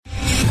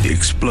The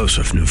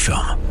explosive new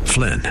film,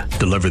 Flynn,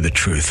 deliver the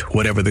truth,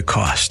 whatever the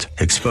cost,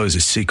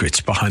 exposes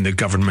secrets behind the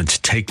government's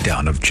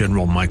takedown of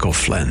General Michael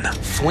Flynn.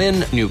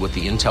 Flynn knew what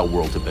the intel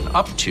world had been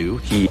up to.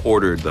 He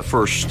ordered the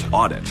first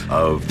audit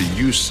of the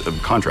use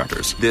of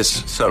contractors.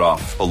 This set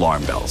off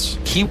alarm bells.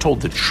 He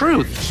told the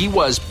truth. He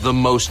was the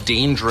most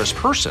dangerous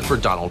person for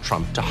Donald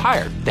Trump to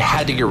hire. They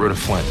had to get rid of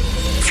Flynn.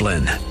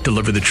 Flynn,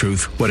 deliver the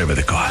truth, whatever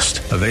the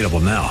cost. Available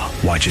now.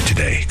 Watch it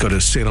today. Go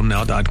to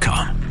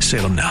salemnow.com.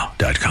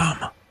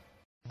 salemnow.com.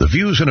 The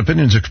views and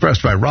opinions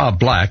expressed by Rob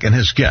Black and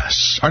his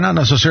guests are not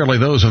necessarily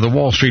those of the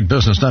Wall Street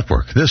Business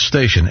Network, this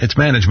station, its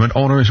management,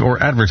 owners,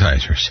 or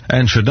advertisers,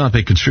 and should not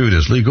be construed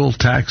as legal,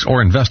 tax,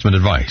 or investment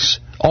advice.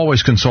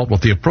 Always consult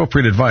with the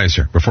appropriate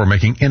advisor before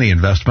making any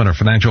investment or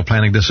financial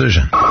planning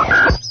decision.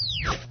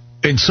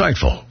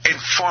 Insightful,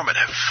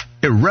 informative,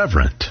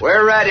 irreverent.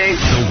 We're ready.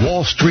 The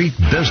Wall Street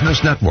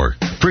Business Network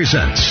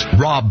presents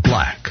Rob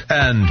Black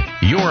and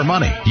Your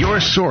Money, your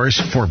source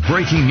for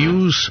breaking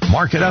news,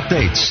 market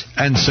updates,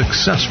 and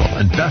successful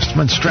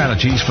investment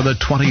strategies for the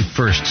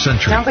 21st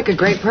century. Sounds like a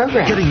great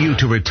program. Getting you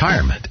to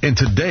retirement in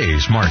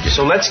today's market.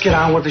 So let's get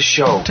on with the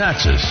show.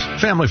 Taxes,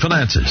 family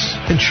finances,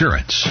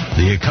 insurance,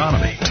 the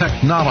economy,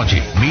 technology,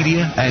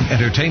 media, and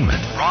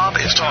entertainment. Rob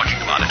is talking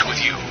about it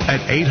with you at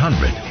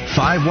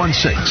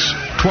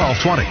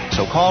 800-516-1220.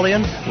 So call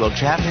in, we'll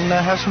chat and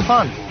have some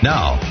fun.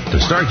 Now, to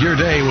start your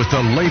day with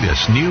the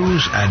latest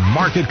news and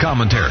market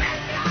commentary,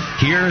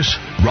 here's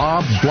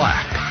Rob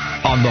Black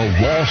on the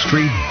Wall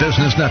Street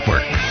Business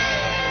Network.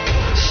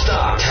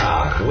 Stock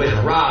Talk with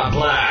Rob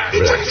Black.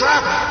 It's a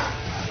trap.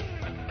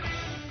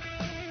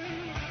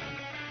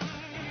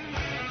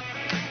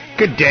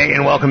 Good day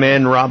and welcome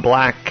in, Rob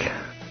Black,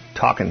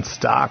 talking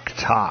stock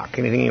talk.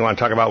 Anything you want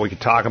to talk about, we could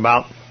talk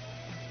about.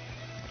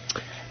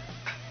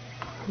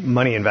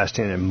 Money,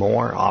 investing, and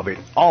more. Always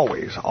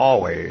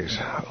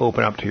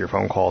open up to your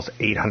phone calls,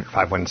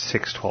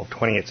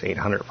 800-516-1220. It's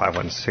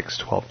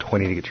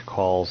 800-516-1220 to get your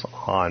calls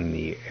on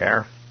the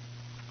air.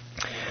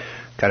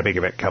 Got a big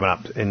event coming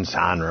up in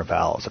San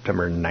Rafael,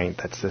 September 9th.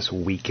 That's this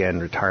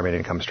weekend, Retirement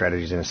Income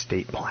Strategies and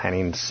Estate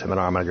Planning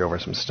Seminar. I'm going to go over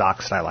some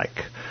stocks that I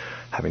like,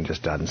 having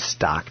just done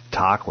Stock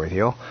Talk with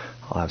you.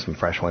 I'll have some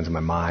fresh ones in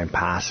my mind,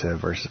 passive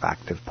versus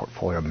active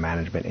portfolio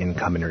management,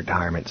 income and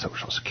retirement,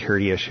 Social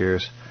Security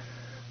issues.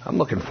 I'm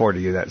looking forward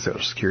to that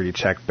Social Security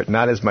check, but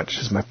not as much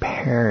as my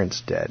parents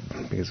did,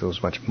 because it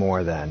was much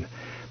more then.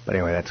 But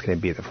anyway, that's going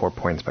to be at the 4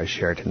 Points by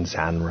Sheraton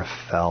San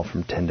Rafael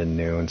from 10 to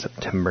noon,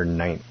 September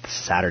 9th,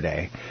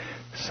 Saturday.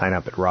 Sign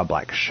up at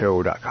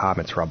robblackshow.com.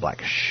 It's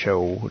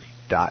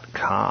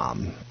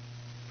robblackshow.com.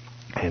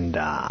 And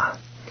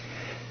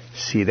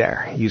see you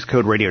there. Use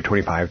code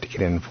radio25 to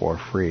get in for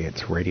free.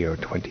 It's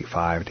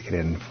radio25 to get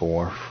in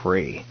for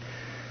free.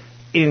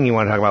 Anything you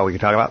want to talk about, we can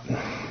talk about.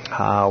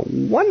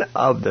 One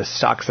of the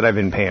stocks that I've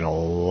been paying a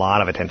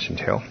lot of attention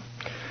to,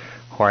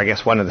 or I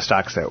guess one of the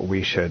stocks that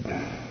we should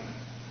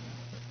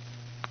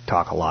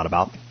talk a lot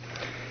about,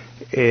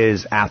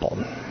 is Apple.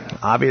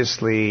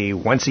 Obviously,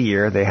 once a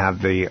year, they have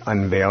the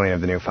unveiling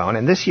of the new phone,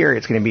 and this year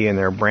it's going to be in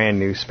their brand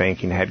new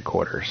spanking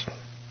headquarters.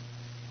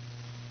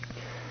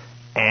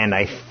 And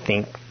I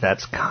think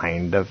that's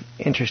kind of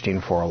interesting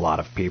for a lot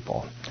of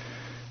people.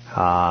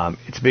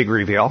 It's a big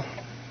reveal.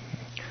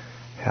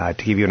 To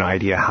give you an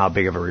idea how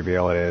big of a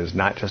reveal it is,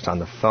 not just on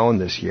the phone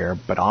this year,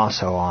 but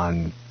also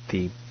on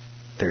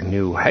their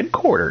new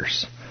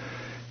headquarters.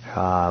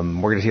 We're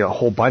going to see a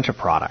whole bunch of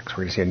products.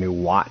 We're going to see a new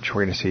watch.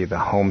 We're going to see the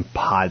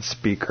HomePod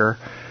speaker.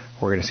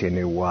 We're going to see a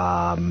new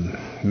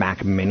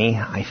Mac Mini,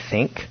 I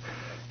think.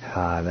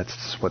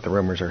 That's what the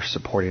rumors are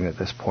supporting at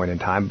this point in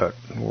time. But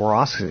we're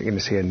also going to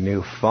see a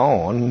new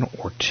phone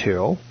or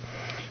two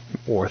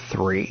or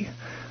three.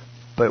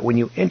 But when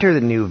you enter the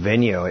new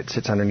venue, it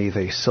sits underneath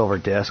a silver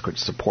disc which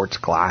supports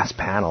glass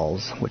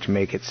panels, which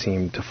make it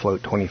seem to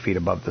float 20 feet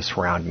above the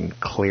surrounding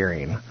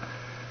clearing.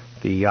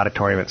 The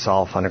auditorium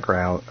itself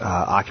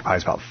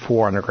occupies about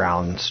 4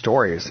 underground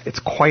stories. It's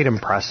quite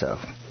impressive.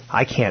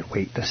 I can't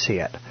wait to see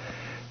it.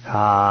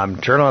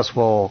 Journalists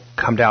will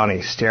come down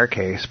a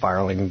staircase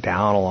spiraling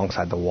down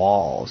alongside the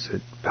walls.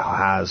 It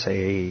has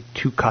 2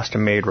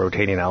 custom-made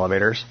rotating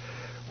elevators,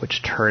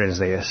 which turn as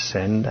they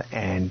ascend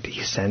and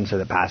descend, so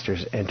the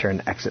passengers enter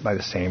and exit by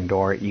the same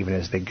door, even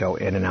as they go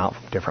in and out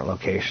from different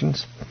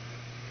locations.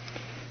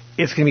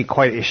 It's going to be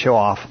quite a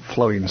show-off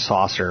floating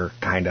saucer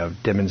kind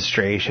of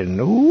demonstration,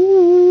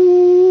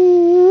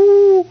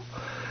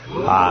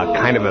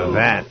 kind of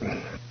event.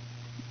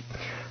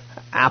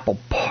 Apple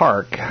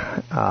Park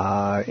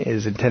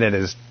is intended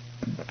as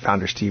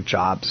founder Steve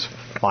Jobs'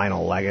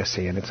 final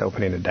legacy, and it's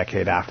opening a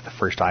decade after the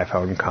first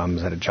iPhone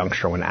comes at a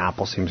juncture when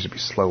Apple seems to be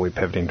slowly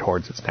pivoting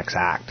towards its next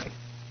act,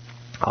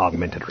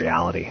 augmented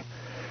reality.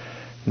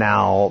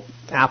 Now,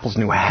 Apple's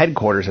new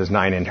headquarters has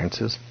 9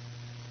 entrances,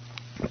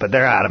 but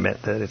they're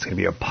adamant that it's going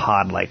to be a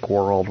pod-like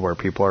world where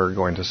people are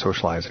going to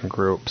socialize in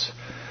groups.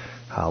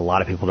 A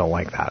lot of people don't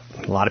like that.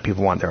 A lot of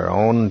people want their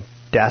own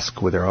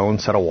desk with their own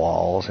set of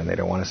walls, and they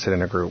don't want to sit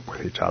in a group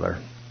with each other.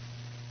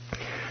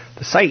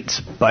 The site's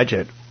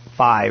budget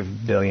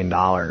 $5 billion.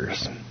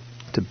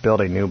 to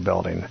build a new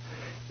building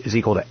is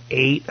equal to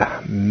 8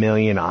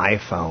 million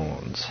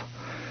iPhones.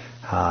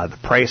 The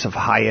price of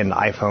high-end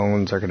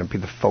iPhones are going to be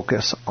the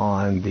focus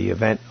on the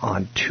event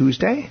on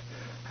Tuesday.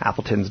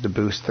 Apple tends to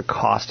boost the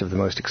cost of the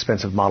most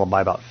expensive model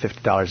by about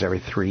 $50 every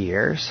 3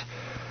 years.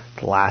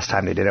 The last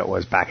time they did it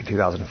was back in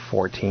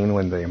 2014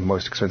 when the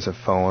most expensive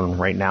phone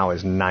right now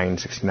is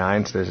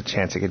 $969, so there's a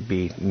chance it could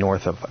be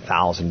north of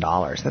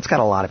 $1,000. That's got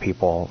a lot of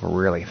people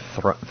really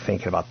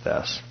thinking about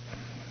this.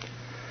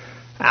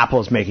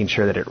 Apple is making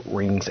sure that it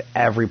wrings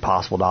every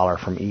possible dollar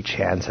from each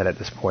handset at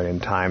this point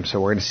in time,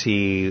 so we're going to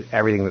see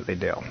everything that they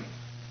do.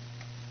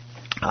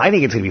 I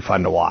think it's going to be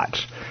fun to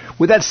watch.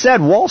 With that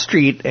said, Wall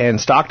Street and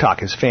Stock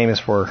Talk is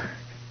famous for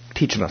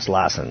teaching us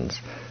lessons.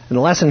 And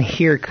the lesson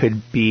here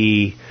could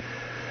be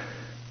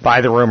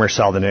buy the rumor,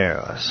 sell the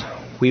news.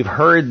 We've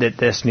heard that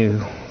this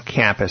new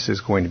campus is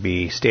going to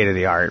be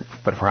state-of-the-art,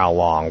 but for how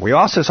long? We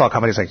also saw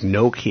companies like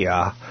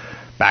Nokia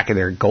back in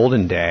their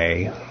golden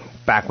day,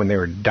 back when they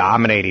were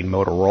dominating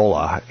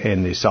Motorola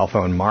in the cell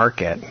phone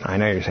market. I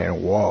know you're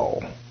saying,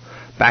 whoa.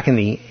 Back in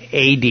the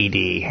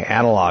ADD,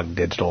 analog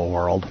digital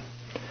world,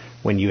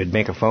 when you would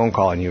make a phone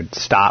call and you would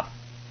stop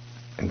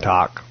and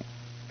talk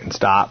and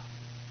stop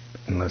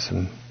and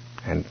listen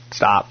and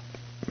stop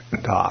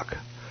and talk.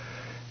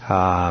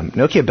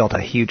 Nokia built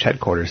a huge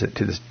headquarters that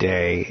to this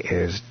day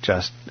is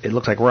just, it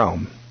looks like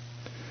Rome.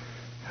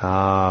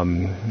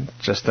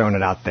 Just throwing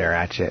it out there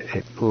at you.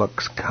 It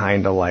looks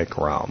kind of like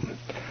Rome.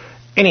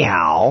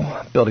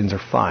 Anyhow, buildings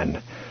are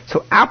fun.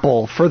 So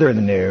Apple, further in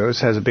the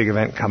news, has a big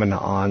event coming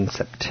on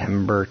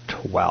September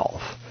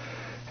 12th.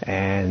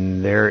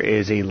 And there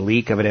is a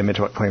leak of an image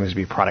of what claims to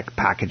be product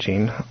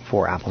packaging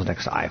for Apple's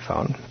next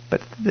iPhone.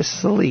 But this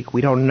is a leak.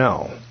 We don't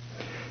know.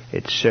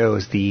 It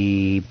shows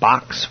the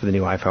box for the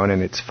new iPhone,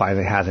 and it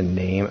finally has a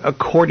name,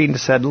 according to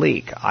said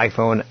leak,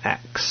 iPhone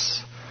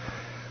X.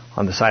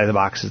 On the side of the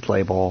box is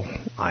labeled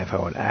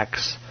iPhone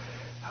X.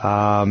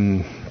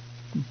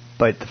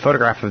 But the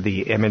photograph of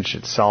the image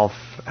itself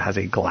has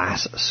a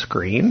glass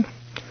screen,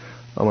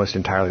 almost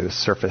entirely the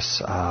surface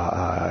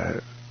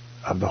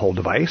of the whole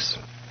device.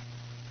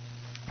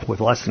 With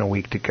less than a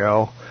week to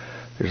go,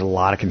 there's a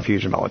lot of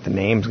confusion about what the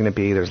name's going to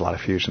be. There's a lot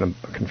of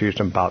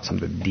confusion about some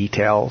of the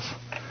details.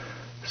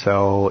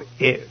 So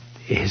it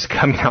is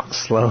coming out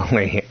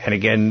slowly, and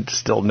again,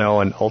 still no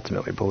one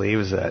ultimately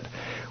believes it,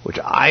 which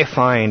I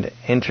find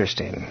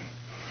interesting.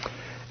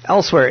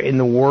 Elsewhere in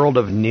the world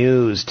of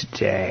news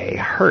today,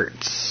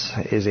 Hertz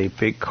is a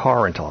big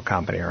car rental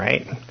company,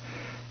 right?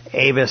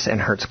 Avis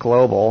and Hertz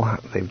Global,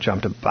 they've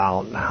jumped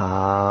about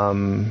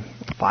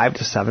 5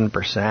 to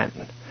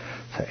 7%.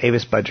 So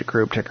Avis Budget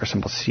Group, ticker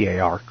symbol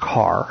CAR,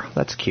 car.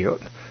 That's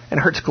cute. And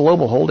Hertz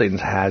Global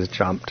Holdings has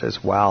jumped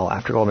as well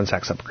after Goldman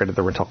Sachs upgraded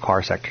the rental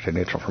car sector to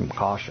neutral from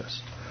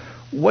cautious.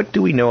 What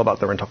do we know about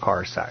the rental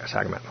car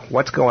segment?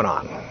 What's going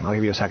on? I'll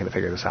give you a second to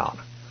figure this out.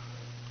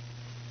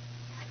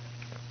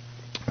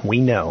 We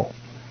know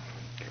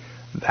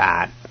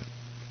that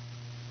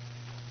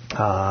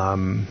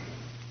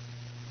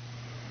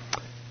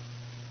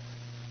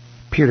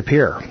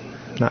peer-to-peer,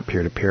 not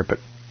peer-to-peer, but,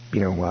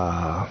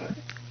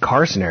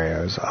 car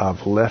scenarios of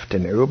Lyft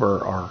and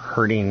Uber are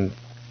hurting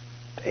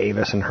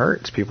Avis and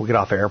Hertz. People get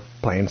off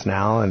airplanes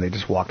now and they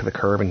just walk to the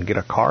curb and get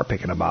a car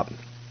picking them up.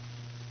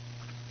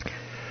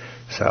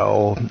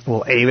 So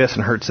will Avis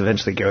and Hertz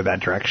eventually go that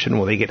direction?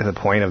 Will they get to the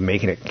point of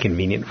making it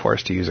convenient for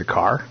us to use a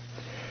car?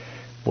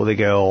 Will they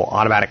go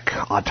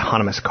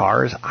autonomous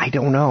cars? I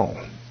don't know.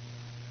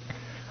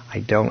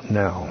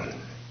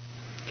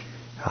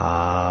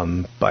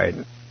 But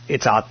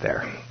it's out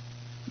there.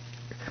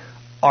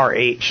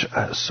 RH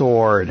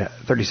soared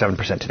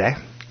 37% today,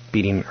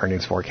 beating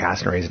earnings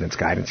forecast and raising its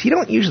guidance. You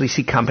don't usually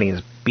see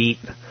companies beat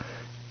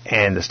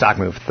and the stock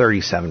move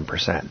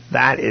 37%.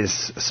 That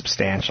is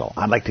substantial.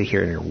 I'd like to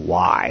hear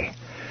why.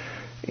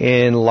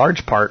 In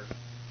large part,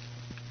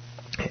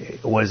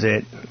 was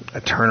it a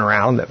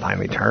turnaround that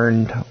finally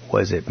turned?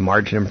 Was it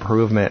margin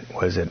improvement?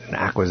 Was it an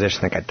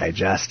acquisition that got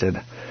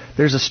digested?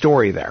 There's a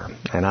story there,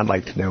 and I'd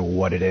like to know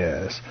what it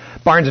is.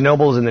 Barnes &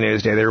 Noble is in the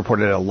news today. They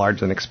reported a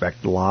larger than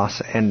expected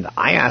loss, and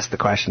I asked the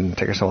question,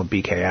 ticker symbol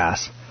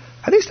BKS,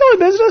 are they still in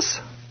business?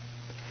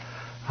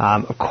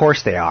 Of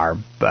course they are,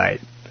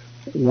 but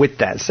with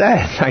that said,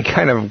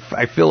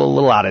 I feel a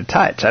little out of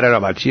touch. I don't know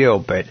about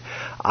you, but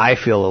I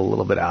feel a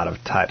little bit out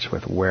of touch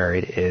with where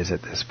it is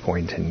at this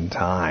point in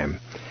time.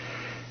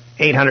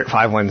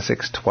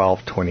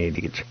 800-516-1220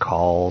 to get your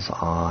calls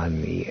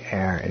on the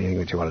air. Anything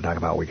that you want to talk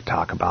about, we can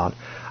talk about.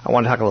 I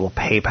want to talk a little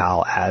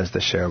PayPal as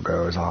the show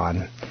goes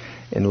on.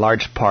 In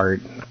large part,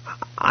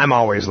 I'm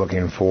always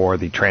looking for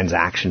the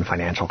transaction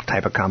financial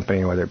type of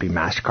company, whether it be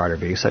MasterCard or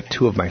Visa,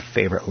 two of my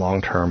favorite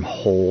long-term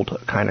hold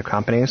kind of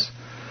companies.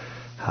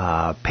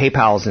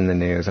 PayPal's in the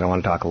news, and I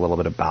want to talk a little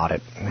bit about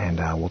it, and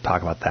we'll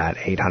talk about that.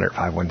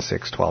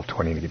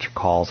 800-516-1220 to get your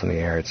calls on the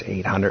air. It's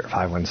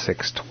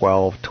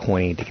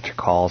 800-516-1220 to get your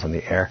calls on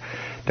the air.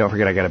 Don't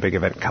forget, I got a big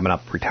event coming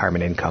up,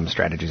 Retirement Income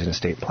Strategies and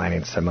Estate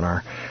Planning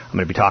Seminar. I'm going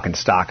to be talking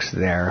stocks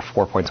there,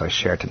 4 Points by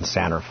Sheraton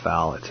San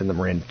Rafael. It's in the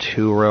Marin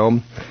 2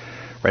 room.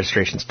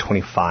 Registration's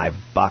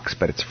 $25,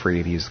 but it's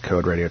free if you use the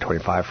code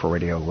Radio25 for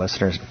radio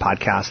listeners and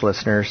podcast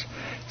listeners.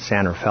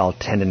 San Rafael,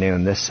 10 to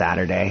noon this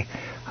Saturday.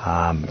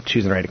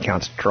 Choosing the right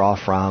accounts to draw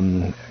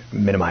from,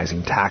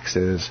 minimizing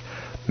taxes,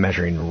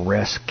 measuring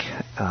risk,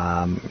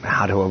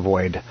 how to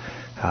avoid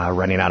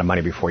running out of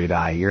money before you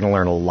die. You're going to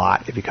learn a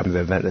lot if you come to the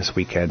event this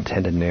weekend,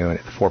 10 to noon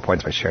at 4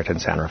 Points by Sheraton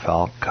San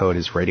Rafael. Code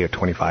is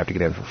Radio25 to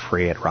get in for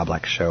free at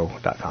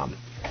robblackshow.com.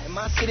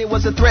 My city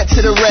was a threat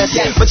to the rest,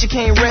 but you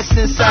can't rest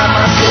inside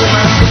my city.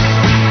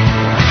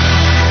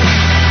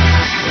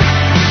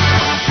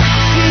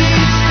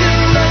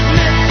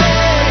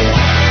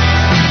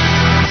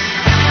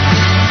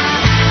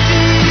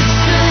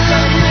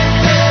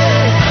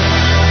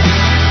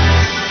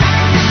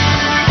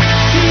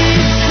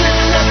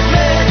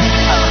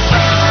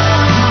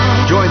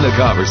 Join the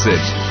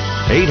conversation.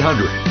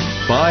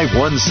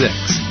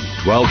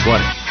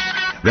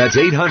 800-516-1220. That's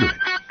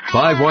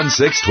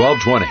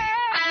 800-516-1220.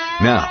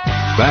 Now,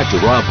 back to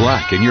Rob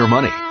Black and Your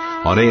Money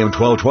on AM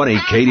 1220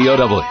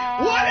 KDOW.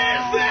 What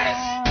is this?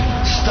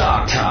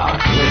 Stock Talk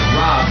with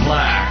Rob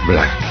Black.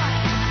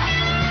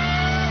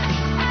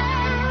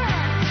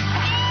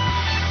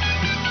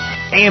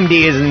 AMD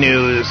is the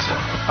news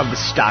of the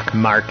stock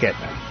market.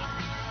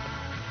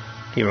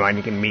 Keep in mind,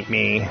 you can meet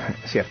me,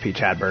 CFP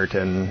Chad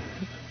Burton,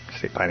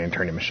 State Planning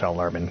Attorney Michelle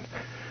Lerman.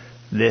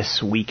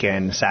 This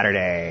weekend,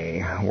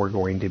 Saturday, we're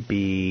going to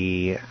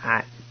be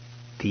at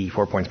the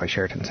 4 Points by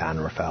Sheraton San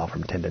Rafael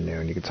from 10 to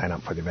noon. You can sign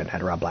up for the event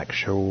at Rob Black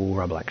Show.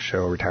 Rob Black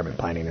Show. Retirement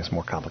planning is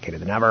more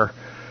complicated than ever.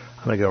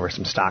 I'm going to go over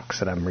some stocks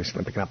that I'm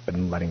recently picking up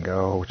and letting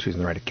go,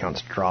 choosing the right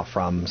accounts to draw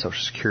from,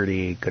 Social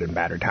Security, good and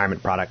bad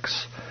retirement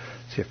products.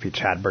 CFP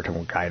Chad Burton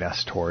will guide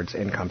us towards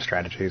income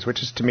strategies,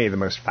 which is, to me, the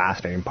most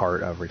fascinating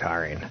part of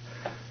retiring.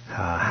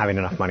 Having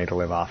enough money to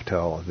live off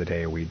till the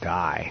day we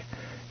die.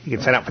 You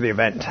can sign up for the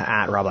event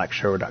at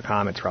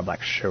robblackshow.com. It's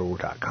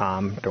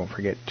robblackshow.com. Don't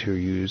forget to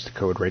use the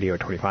code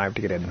Radio25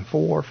 to get in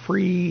for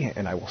free,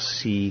 and I will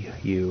see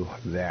you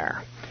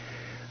there.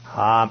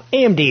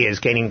 AMD is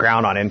gaining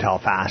ground on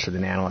Intel faster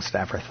than analysts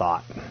ever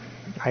thought.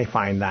 I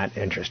find that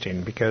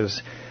interesting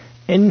because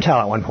Intel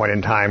at one point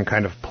in time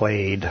kind of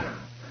played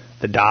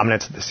the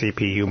dominance of the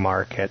CPU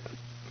market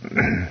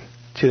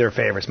to their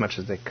favor as much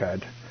as they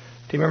could.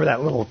 Do you remember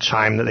that little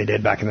chime that they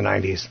did back in the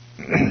 90s?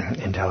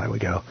 Intel, here we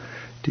go.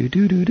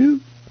 Do-do-do-do.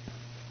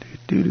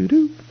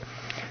 Do-do-do-do.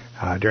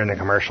 During the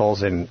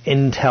commercials in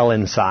Intel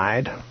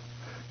Inside,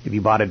 if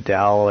you bought a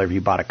Dell or if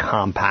you bought a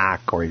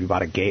Compaq or if you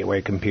bought a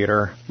Gateway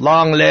computer,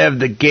 long live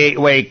the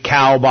Gateway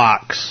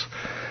Cowbox.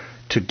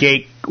 To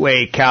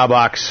Gateway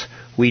Cowbox,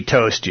 we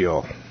toast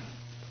you.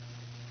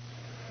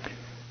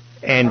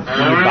 And when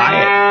you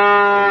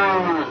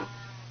buy it,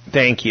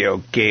 thank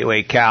you,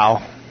 Gateway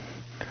Cow.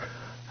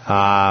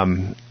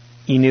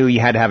 You knew you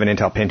had to have an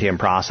Intel Pentium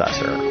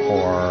processor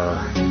or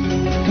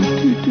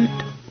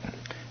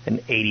an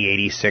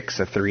 8086,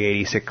 a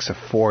 386, a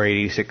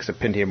 486, a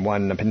Pentium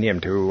 1, a Pentium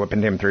 2, a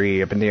Pentium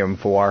 3, a Pentium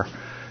 4.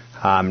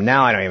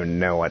 Now I don't even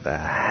know what the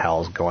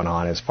hell's going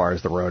on as far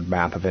as the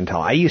roadmap of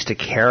Intel. I used to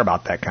care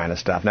about that kind of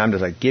stuff. Now I'm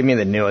just like, give me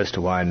the newest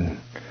one.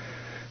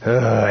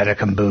 And a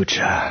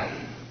kombucha.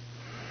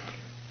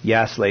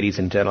 Yes, ladies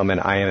and gentlemen,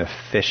 I am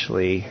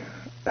officially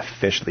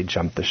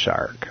jumped the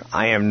shark.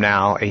 I am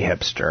now a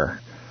hipster.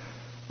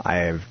 I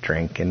have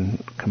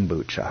drinking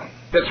kombucha.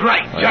 That's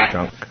right, Jack.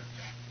 Drunk.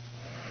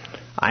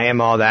 I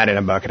am all that in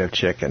a bucket of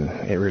chicken.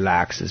 It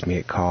relaxes me.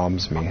 It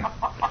calms me.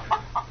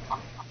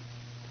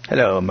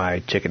 Hello, my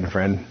chicken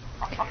friend.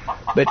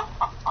 But,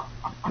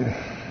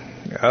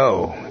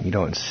 oh, you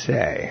don't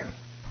say.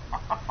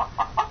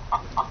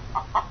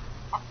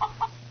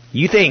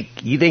 You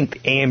think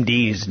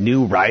AMD's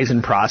new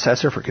Ryzen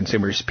processor for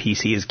consumers'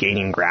 PC is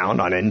gaining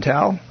ground on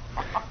Intel?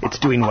 It's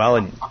doing well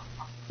in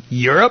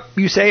Europe,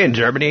 you say, in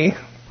Germany?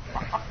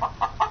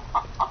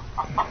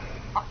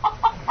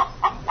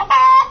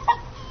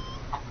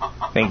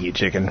 Thank you,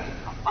 chicken.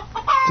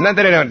 It's not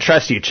that I don't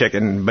trust you,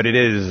 chicken, but it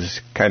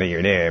is kind of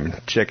your name,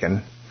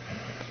 chicken.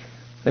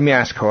 Let me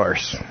ask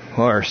Horse.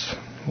 Horse,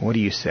 what do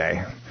you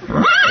say?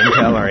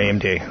 Intel or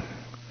AMD?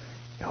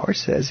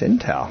 Horse says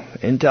Intel.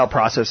 Intel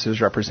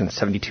processors represent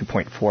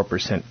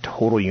 72.4%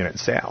 total unit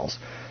sales.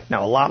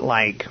 Now, a lot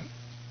like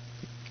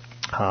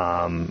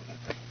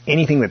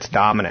anything that's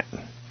dominant,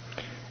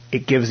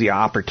 it gives the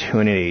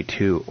opportunity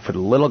for the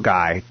little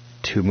guy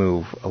to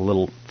move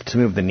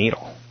the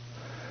needle.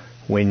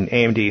 When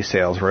AMD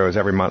sales rose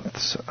every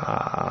month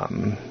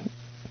over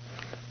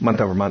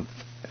month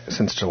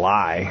since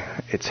July,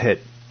 it's hit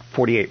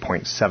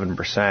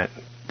 48.7%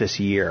 this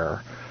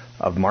year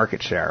of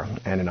market share,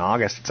 and in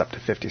August it's up to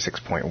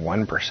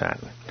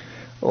 56.1%,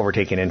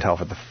 overtaking Intel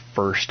for the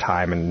first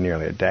time in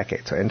nearly a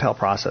decade. So Intel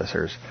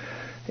processors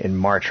in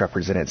March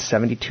represented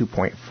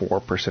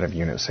 72.4% of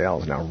unit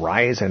sales. Now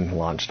Ryzen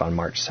launched on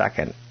March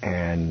 2nd,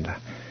 and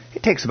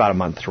it takes about a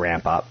month to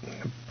ramp up,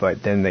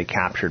 but then they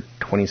captured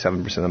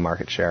 27% of the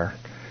market share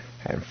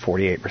and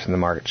 48% of the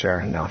market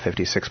share, now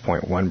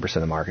 56.1%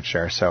 of the market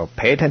share. So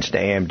pay attention to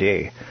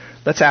AMD.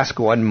 Let's ask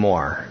one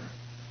more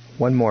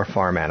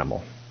farm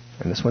animal.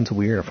 And this one's a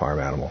weird farm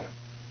animal.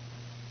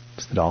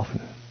 It's the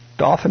dolphin.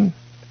 Dolphin,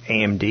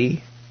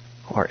 AMD,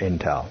 or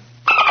Intel?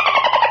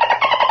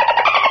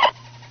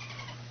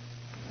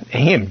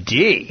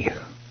 AMD?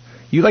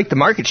 You like the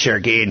market share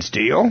gains,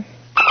 do you?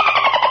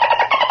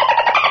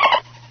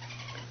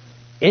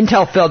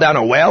 Intel fell down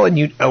a well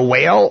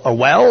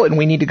and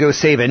we need to go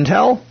save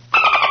Intel?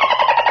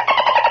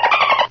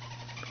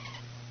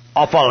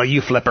 I'll follow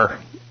you, Flipper.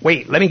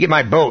 Wait, let me get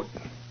my boat.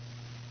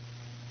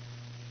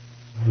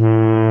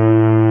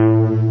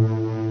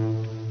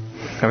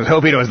 I was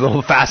hoping it was a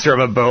little faster of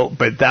a boat,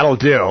 but that'll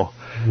do.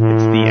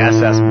 It's the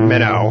SS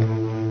Minnow.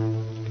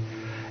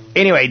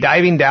 Anyway,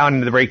 diving down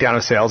into the breakdown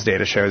of sales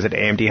data shows that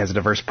AMD has a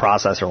diverse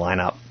processor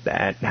lineup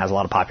that has a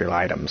lot of popular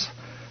items.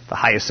 The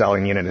highest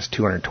selling unit is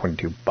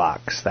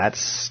 $222.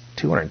 That's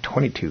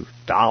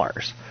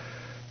 $222.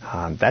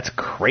 That's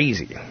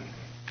crazy.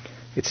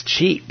 It's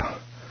cheap.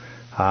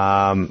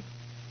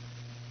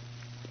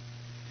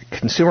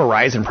 Consumer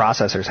Ryzen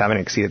processors haven't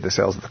exceeded the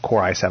sales of the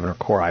Core i7 or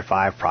Core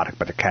i5 product,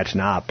 but they're catching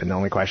up. And the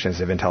only question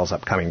is if Intel's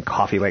upcoming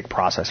Coffee Lake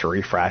processor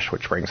refresh,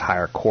 which brings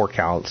higher core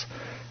counts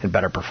and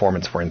better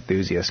performance for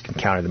enthusiasts, can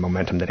counter the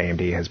momentum that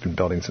AMD has been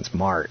building since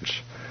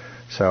March.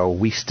 So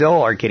we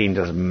still are getting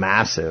just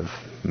massive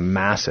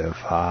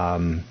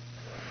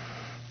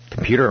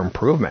computer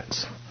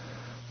improvements.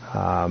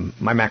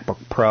 My MacBook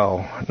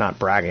Pro, not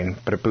bragging,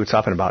 but it boots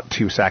up in about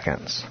 2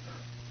 seconds.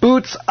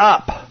 Boots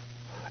up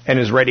and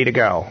is ready to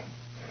go.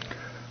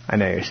 I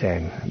know you're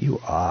saying, you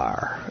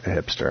are a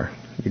hipster.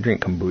 You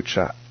drink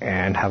kombucha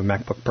and have a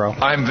MacBook Pro?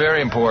 I'm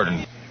very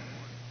important.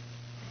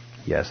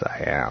 Yes,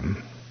 I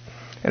am.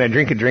 And I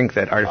drink a drink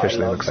that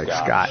artificially looks like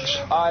scotch.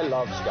 I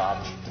love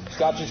scotch.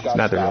 Scotch is It's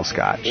not the real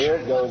scotch. Here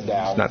it goes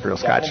down. It's not the real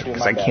scotch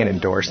because I can't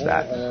endorse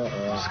that.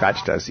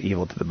 Scotch does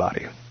evil to the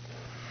body.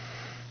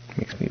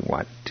 Makes me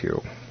want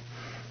to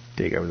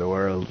take over the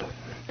world.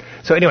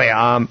 So anyway,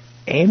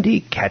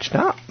 AMD catching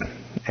up,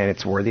 and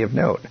it's worthy of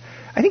note.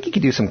 I think you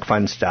could do some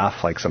fun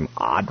stuff, like some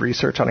odd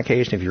research on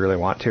occasion if you really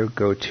want to.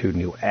 Go to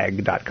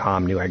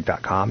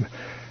newegg.com,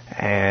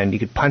 and you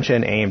could punch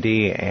in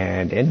AMD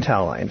and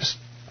Intel and just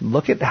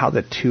look at how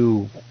the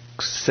two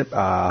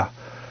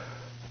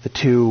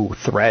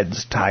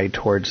threads tied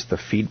towards the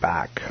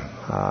feedback,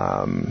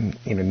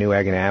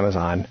 Newegg and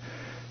Amazon,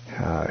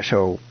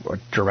 show a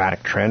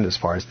dramatic trend as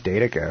far as the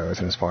data goes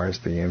and as far as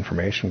the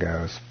information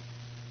goes.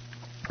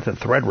 The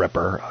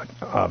Threadripper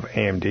of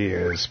AMD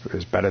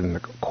is better than the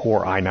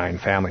Core i9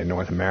 family in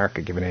North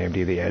America, giving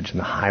AMD the edge in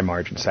the high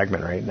margin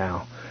segment right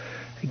now.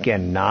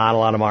 Again, not a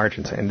lot of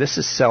margins, and this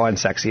is so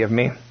unsexy of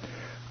me.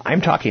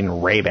 I'm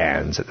talking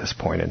Ray-Bans at this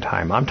point in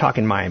time. I'm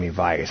talking Miami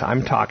Vice.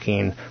 I'm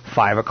talking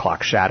 5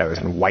 o'clock shadows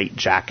and white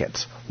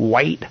jackets.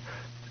 White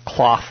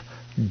cloth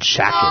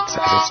jackets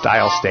as a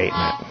style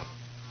statement.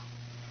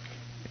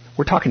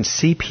 We're talking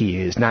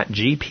CPUs, not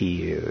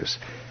GPUs.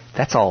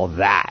 That's all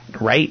that,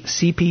 right?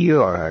 CPU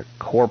or a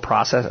core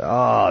processor?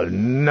 Oh,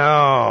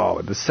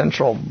 no. The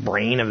central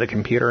brain of the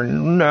computer?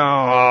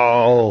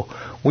 No.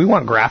 We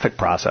want graphic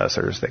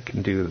processors that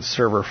can do the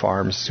server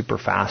farms super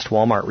fast.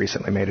 Walmart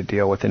recently made a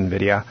deal with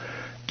NVIDIA,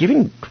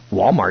 giving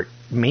Walmart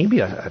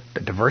maybe a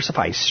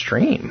diversified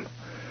stream,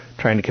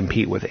 trying to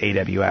compete with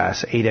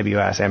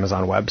AWS,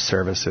 Amazon Web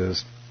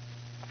Services,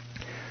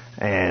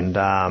 and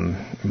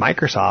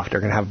Microsoft are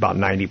going to have about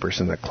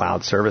 90% of the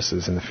cloud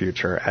services in the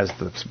future as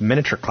the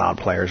miniature cloud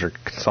players are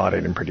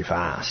consolidating pretty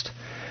fast.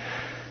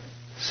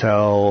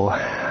 So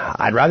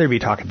I'd rather be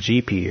talking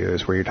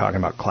GPUs where you're talking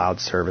about cloud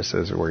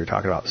services or where you're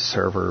talking about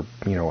server,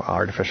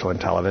 artificial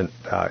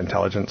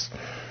intelligence,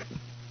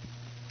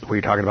 where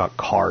you're talking about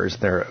cars,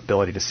 their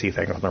ability to see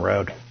things on the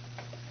road.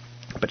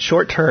 But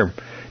short term,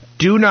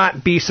 do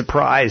not be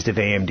surprised if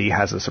AMD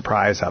has a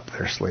surprise up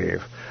their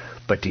sleeve.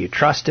 But do you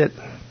trust it?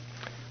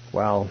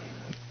 Well,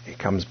 it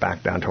comes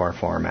back down to our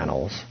farm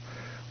animals,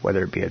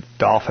 whether it be a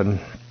dolphin,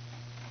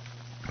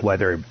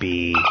 whether it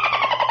be,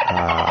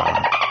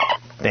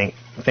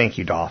 thank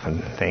you,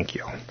 dolphin, thank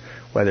you.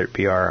 Whether it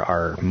be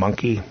our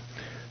monkey,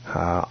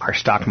 our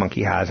stock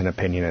monkey has an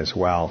opinion as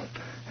well,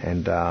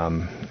 and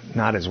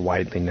not as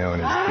widely known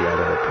as the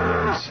other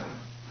opinions.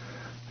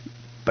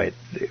 But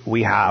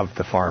we have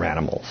the farm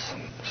animals,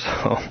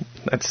 so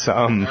that's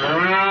a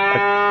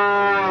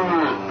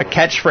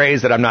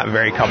catchphrase that I'm not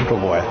very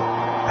comfortable with.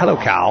 Hello,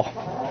 cow.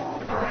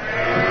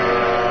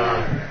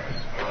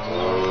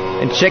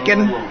 And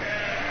chicken,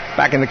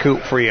 back in the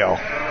coop for you.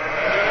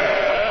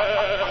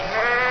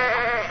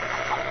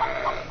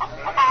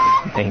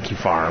 Thank you,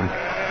 farm.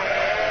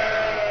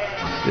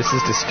 This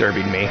is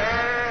disturbing me.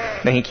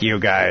 Thank you,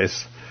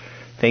 guys.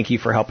 Thank you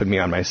for helping me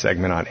on my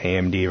segment on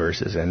AMD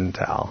versus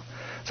Intel.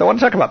 So I want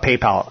to talk about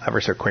PayPal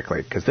ever so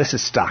quickly, because this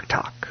is Stock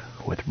Talk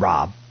with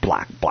Rob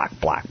Black.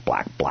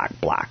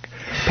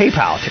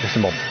 PayPal, ticker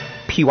symbol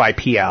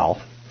PYPL,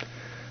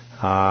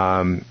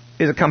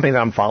 is a company that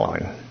I'm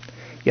following.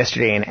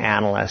 Yesterday, an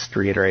analyst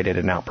reiterated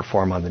an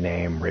outperform on the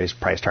name, raised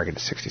price target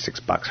to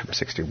 $66 from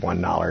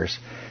 $61.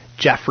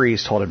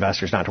 Jefferies told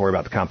investors not to worry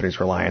about the company's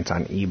reliance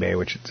on eBay,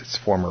 which is its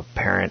former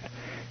parent.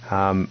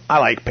 I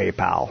like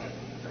PayPal.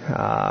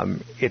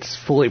 It's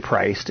fully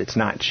priced. It's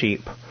not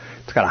cheap.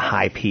 It's got a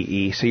high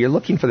PE. So you're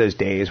looking for those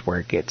days where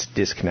it gets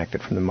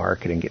disconnected from the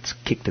market and gets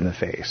kicked in the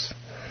face,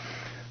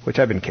 which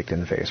I've been kicked in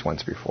the face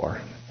once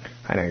before.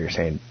 I know you're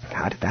saying,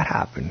 how did that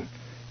happen?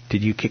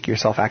 Did you kick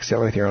yourself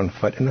accidentally with your own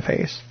foot in the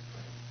face?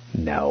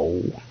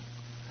 No,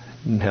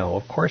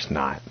 of course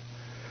not.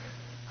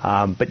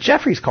 But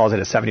Jefferies calls it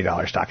a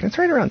 $70 stock, and it's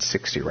right around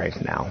 60 right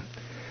now.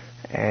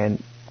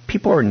 And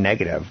people are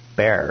negative,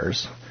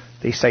 bears.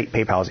 They cite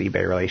PayPal's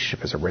eBay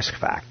relationship as a risk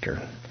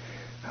factor.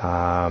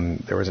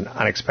 There was an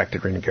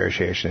unexpected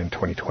renegotiation in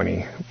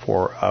 2020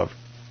 of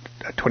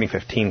a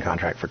 2015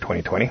 contract for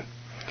 2020,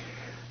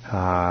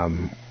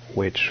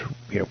 which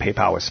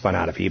PayPal was spun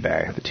out of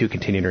eBay. The two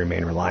continue to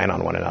remain reliant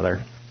on one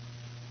another.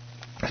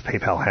 As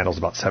PayPal handles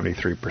about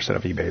 73%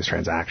 of eBay's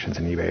transactions,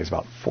 and eBay is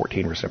about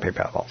 14% of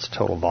PayPal's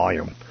total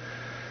volume.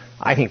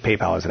 I think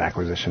PayPal is an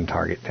acquisition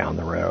target down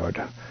the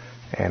road.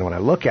 And when I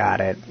look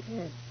at it,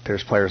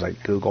 there's players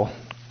like Google,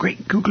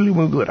 great Googly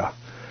Moogla,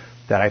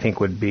 that I think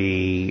would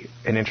be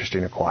an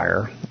interesting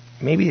acquirer.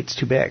 Maybe it's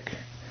too big.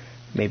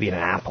 Maybe an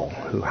Apple,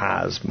 who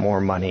has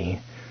more money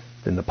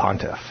than the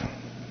Pontiff.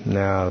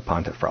 No, the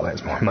Pontiff probably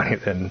has more money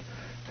than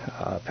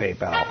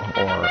PayPal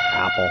or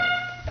Apple.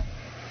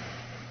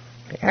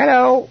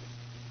 Hello,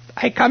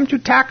 I come to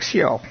tax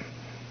you.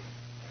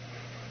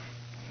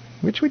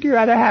 Which would you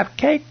rather have,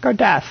 cake or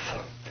death?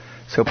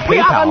 So PayPal We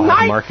are the has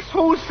knights market.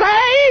 who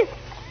say,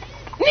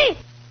 nee.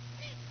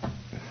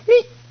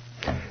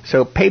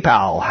 So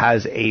PayPal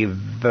has a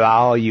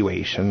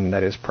valuation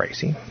that is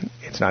pricey.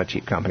 It's not a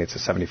cheap company. It's a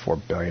 $74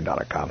 billion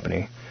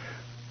company.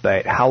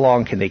 But how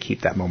long can they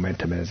keep that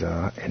momentum as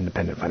an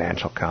independent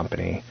financial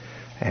company?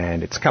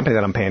 And it's a company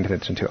that I'm paying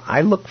attention to.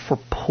 I look for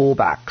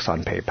pullbacks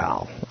on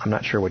PayPal. I'm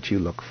not sure what you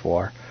look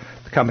for.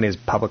 The company has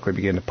publicly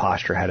begun to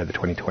posture ahead of the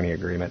 2020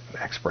 agreement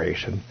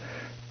expiration.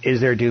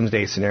 Is there a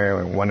doomsday scenario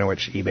and one in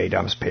which eBay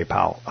dumps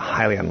PayPal?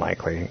 Highly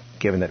unlikely,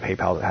 given that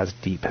PayPal has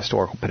deep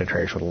historical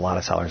penetration with a lot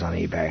of sellers on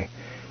eBay.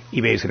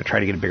 eBay is going to try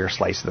to get a bigger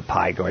slice of the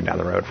pie going down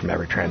the road from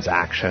every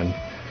transaction.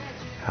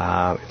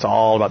 It's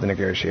all about the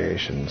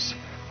negotiations.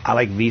 I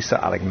like Visa.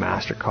 I like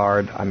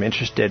MasterCard. I'm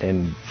interested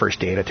in First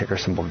Data, ticker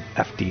symbol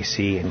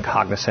FDC, and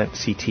Cognizant,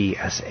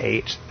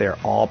 CTSH. They're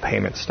all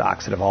payment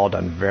stocks that have all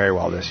done very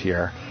well this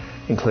year,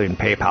 including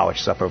PayPal,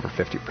 which is up over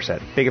 50%.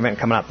 Big event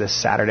coming up this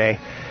Saturday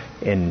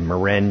in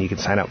Marin. You can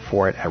sign up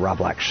for it at Rob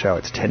Black's show.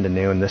 It's 10 to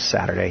noon this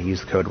Saturday.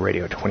 Use the code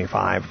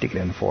RADIO25 to get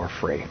in for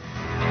free.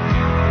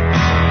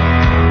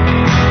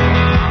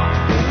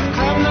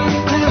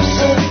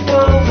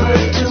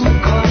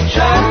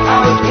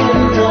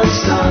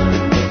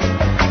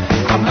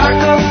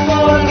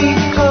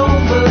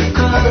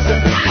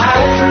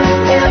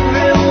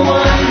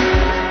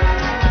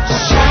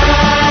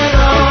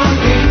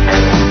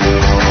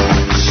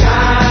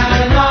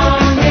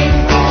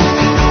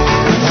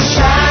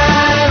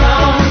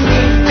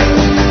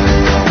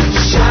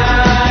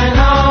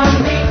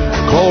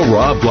 Call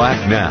Rob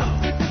Black now.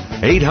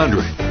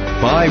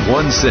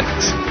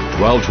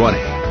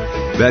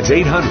 800-516-1220. That's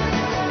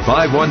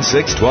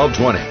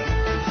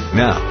 800-516-1220.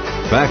 Now,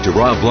 back to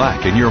Rob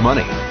Black and Your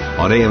Money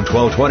on AM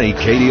 1220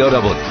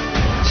 KDOW.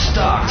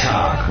 Stock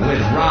Talk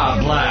with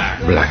Rob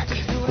Black.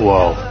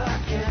 Whoa.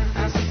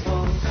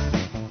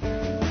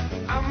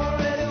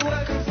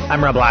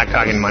 I'm Rob Black,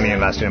 talking money,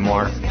 investing, and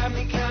more.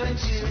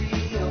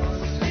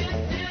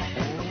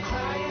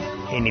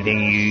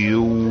 Anything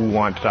you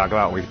want to talk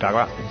about, we can talk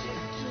about.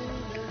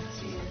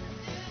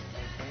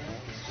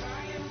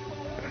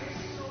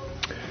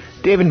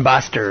 Dave &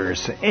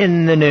 Buster's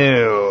in the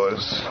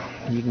news.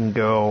 You can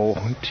go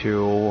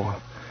to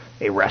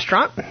a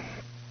restaurant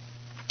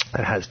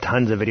that has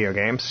tons of video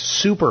games.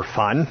 Super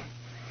fun.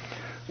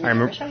 I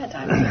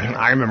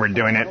remember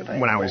doing it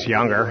when I was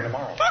younger.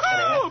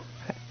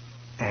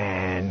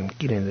 And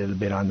getting a little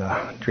bit on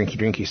the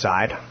drinky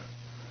side.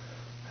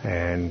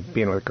 And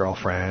being with a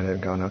girlfriend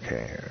and going,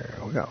 okay,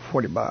 we got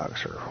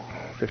 $40 or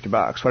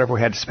 $50, whatever we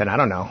had to spend. I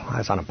don't know. I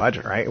was on a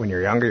budget, right? When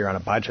you're younger, you're on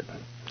a budget.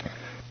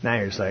 Now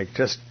you're just like,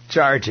 just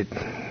charge it.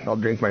 I'll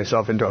drink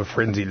myself into a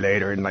frenzy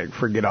later and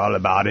forget all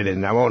about it,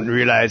 and I won't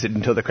realize it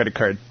until the credit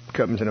card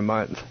comes in a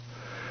month.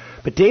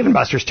 But Dave &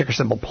 Buster's, ticker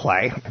symbol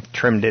PLAY,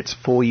 trimmed its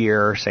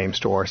full-year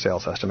same-store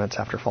sales estimates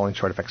after falling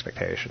short of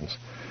expectations.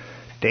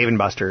 Dave &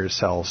 Buster's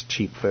sells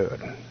cheap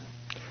food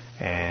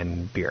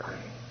and beer.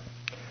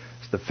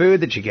 So the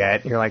food that you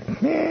get, you're like,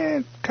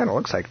 it kind of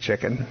looks like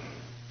chicken.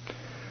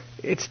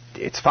 It's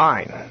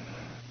fine,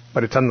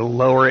 but it's on the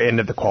lower end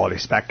of the quality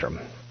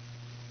spectrum,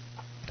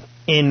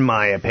 in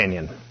my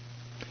opinion.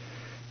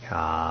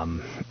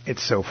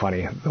 It's so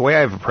funny. The way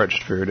I've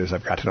approached food is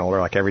I've gotten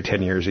older. Every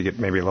 10 years you get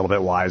maybe a little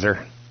bit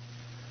wiser.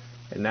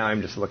 And now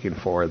I'm just looking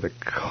for the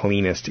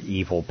cleanest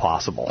evil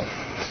possible,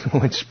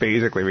 which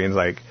basically means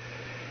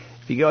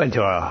if you go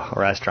into a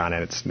restaurant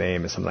and its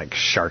name is something like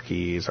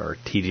Sharky's or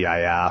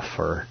TGIF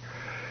or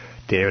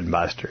Dave &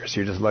 Buster's,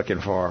 you're just looking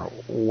for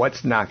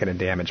what's not going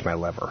to damage my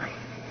liver.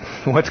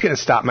 What's going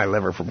to stop my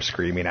liver from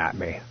screaming at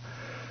me?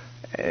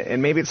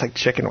 And maybe it's like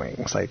chicken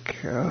wings. Like,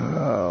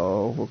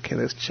 oh, okay,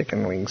 those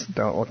chicken wings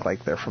don't look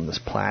like they're from this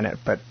planet,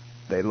 but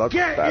they look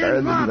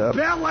better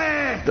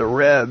than the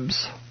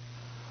ribs.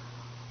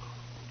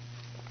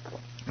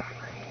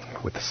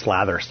 With the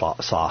slather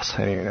sauce. I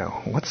don't even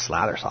know. What's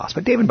slather sauce?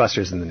 But Dave &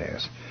 Buster's in the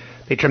news.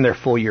 They trimmed their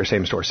full-year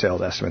same-store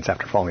sales estimates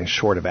after falling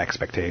short of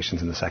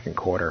expectations in the second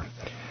quarter.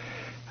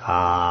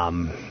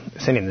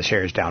 Sending the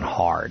shares down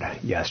hard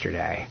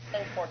yesterday.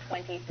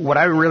 What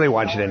I really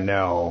want you to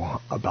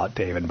know about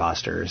Dave &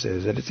 Buster's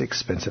is that it's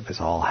expensive as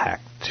all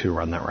heck to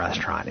run that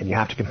restaurant, and you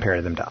have to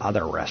compare them to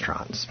other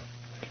restaurants.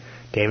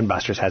 Dave &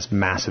 Buster's has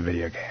massive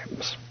video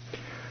games.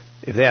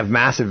 If they have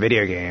massive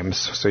video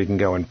games so you can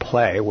go and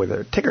play, with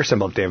a ticker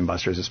symbol of Dave &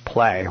 Buster's is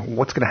play,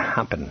 what's going to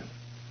happen?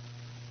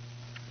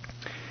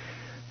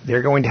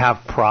 They're going to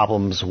have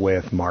problems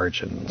with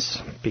margins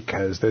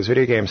because those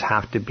video games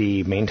have to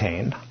be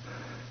maintained,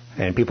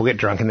 and people get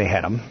drunk and they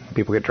hit them.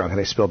 People get drunk and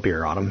they spill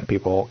beer on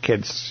them.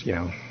 Kids,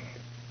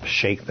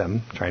 shake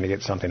them, trying to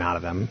get something out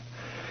of them.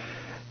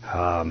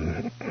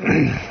 And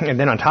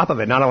then on top of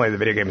it, not only are the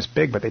video games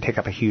big, but they take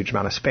up a huge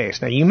amount of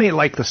space. Now, you may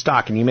like the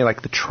stock and you may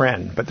like the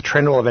trend, but the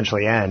trend will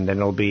eventually end, and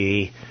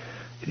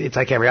it's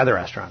like every other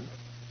restaurant.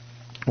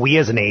 We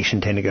as a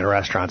nation tend to go to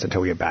restaurants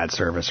until we get bad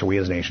service, or we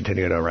as a nation tend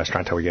to go to a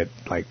restaurant until we get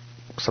like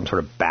some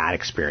sort of bad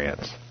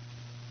experience.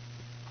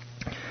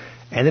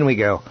 And then we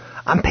go,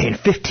 I'm paying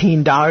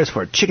 $15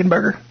 for a chicken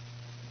burger?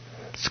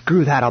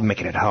 Screw that, I'll make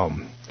it at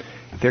home.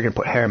 If they're going to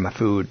put hair in my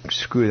food,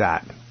 screw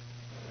that.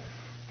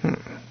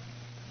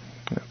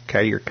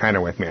 Okay, you're kind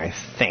of with me, I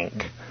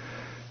think.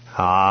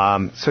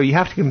 So you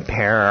have to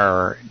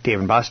compare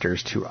Dave &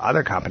 Buster's to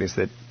other companies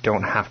that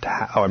don't have to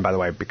have... Oh, and by the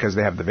way, because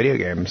they have the video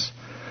games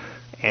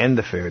and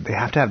the food, they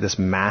have to have this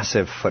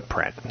massive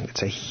footprint.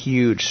 It's a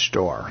huge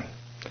store.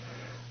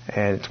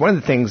 And it's one of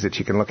the things that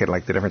you can look at,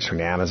 like the difference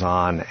between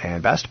Amazon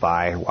and Best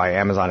Buy, why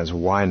Amazon has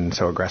won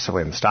so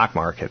aggressively in the stock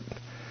market,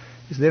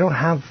 is they don't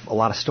have a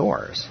lot of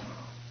stores.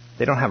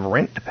 They don't have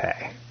rent to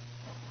pay.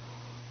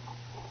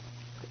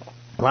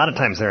 A lot of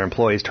times their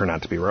employees turn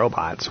out to be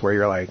robots where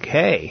you're like,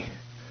 hey,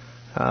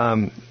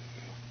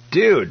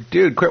 dude,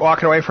 quit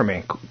walking away from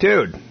me.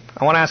 Dude,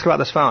 I want to ask about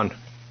this phone.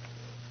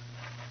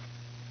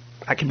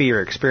 That could be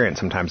your experience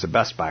sometimes at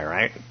Best Buy,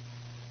 right?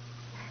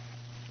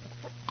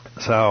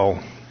 So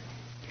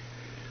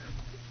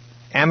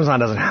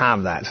Amazon doesn't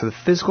have that. So the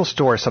physical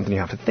store is something you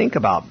have to think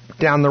about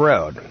down the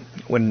road.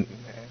 When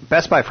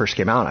Best Buy first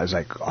came out, I was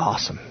like,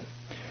 awesome.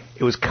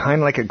 It was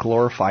kind of like a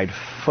glorified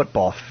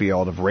football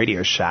field of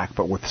Radio Shack,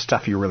 but with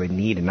stuff you really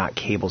need and not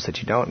cables that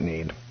you don't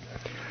need.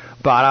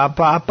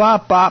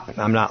 Ba-da-ba-ba-bop.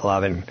 I'm not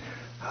loving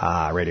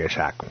Radio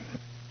Shack.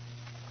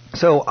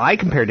 So I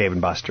compare Dave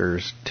 &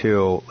 Buster's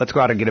to, let's go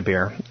out and get a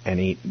beer and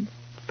eat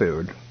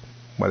food,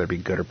 whether it be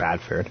good or bad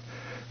food.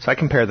 So I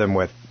compare them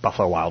with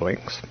Buffalo Wild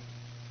Wings.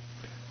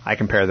 I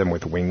compare them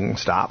with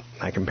Wingstop.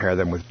 I compare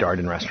them with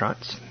Darden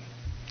Restaurants.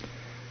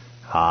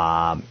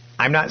 I'm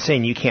not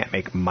saying you can't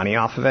make money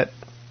off of it.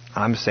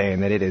 I'm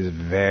saying that it is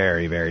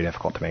very, very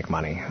difficult to make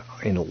money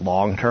in the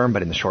long term,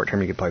 but in the short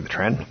term you can play the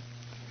trend.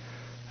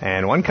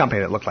 And one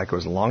company that looked like it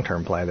was a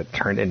long-term play that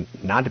turned in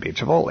not to be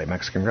Chipotle,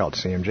 Mexican Grill,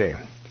 CMG.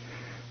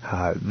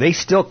 They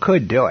still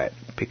could do it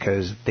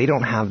because they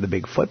don't have the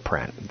big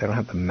footprint. They don't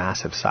have the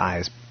massive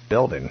size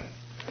building,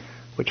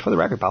 which for the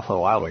record, Buffalo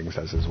Wild Wings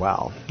does as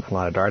well. A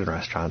lot of Darden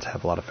restaurants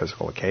have a lot of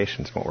physical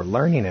locations. What we're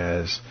learning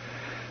is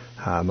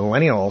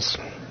millennials,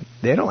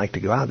 they don't like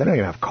to go out. They don't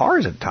even have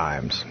cars at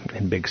times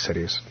in big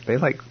cities. They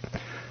like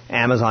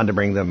Amazon to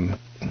bring them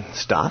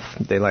stuff.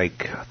 They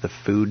like the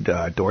food,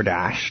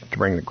 DoorDash to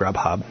bring the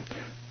Grubhub.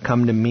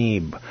 Come to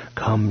me,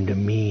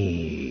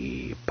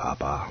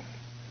 Papa.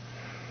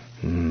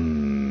 I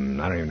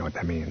don't even know what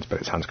that means,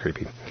 but it sounds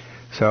creepy.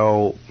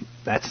 So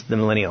that's the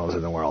millennials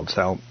in the world.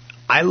 So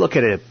I look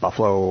at it,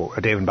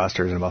 Dave &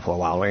 Buster's and Buffalo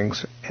Wild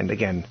Wings, and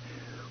again,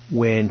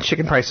 when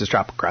chicken prices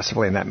drop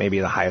aggressively, and that may be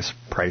the highest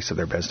price of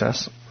their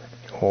business,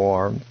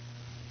 or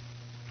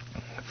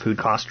food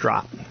costs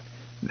drop,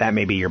 that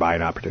may be your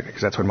buying opportunity,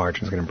 because that's when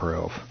margin's going to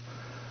improve.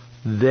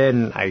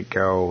 Then I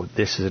go,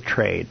 this is a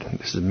trade.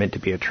 This is meant to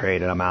be a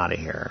trade, and I'm out of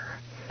here.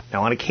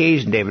 Now, on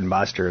occasion, Dave &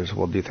 Buster's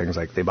will do things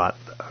like they bought,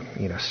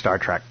 Star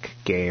Trek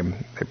game.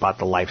 They bought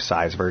the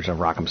life-size version of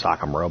Rock'em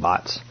Sock'em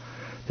Robots.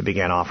 They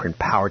began offering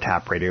Power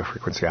Tap radio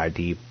frequency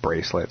ID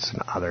bracelets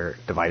and other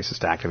devices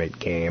to activate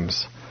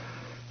games,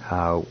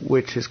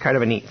 which is kind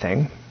of a neat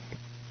thing.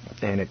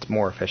 And it's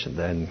more efficient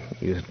than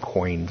using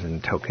coins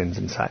and tokens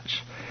and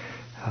such.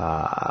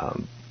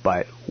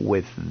 But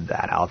with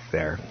that out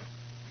there,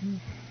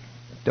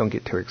 don't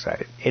get too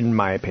excited. In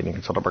my opinion,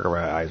 consult a broker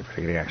by eyes for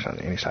taking action on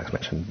any stocks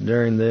mentioned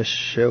during this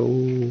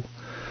show.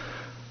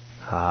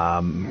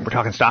 We're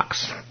talking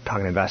stocks,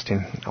 talking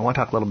investing. I want to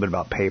talk a little bit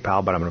about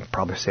PayPal, but I'm going to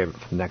probably save it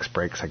for the next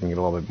break so I can get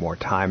a little bit more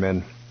time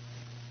in.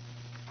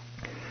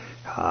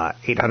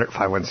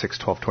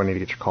 800-516-1220 to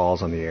get your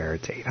calls on the air.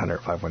 It's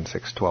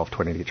 800-516-1220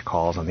 to get your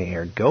calls on the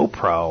air.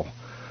 GoPro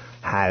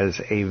has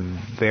a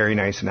very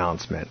nice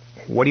announcement.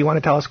 What do you want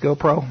to tell us,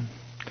 GoPro?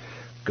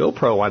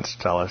 GoPro wants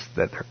to tell us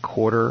that their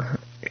quarter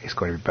is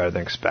going to be better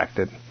than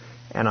expected.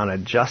 And on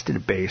an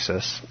adjusted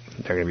basis,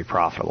 they're going to be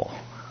profitable.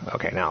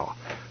 Okay, now,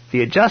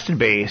 the adjusted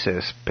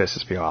basis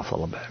pisses me off a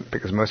little bit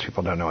because most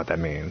people don't know what that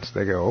means.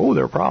 They go, oh,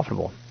 they're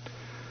profitable.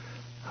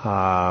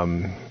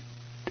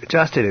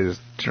 Adjusted is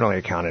generally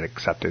accounted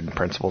accepted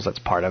principles. That's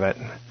part of it.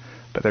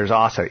 But there's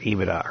also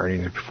EBITDA,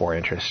 earnings before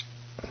interest,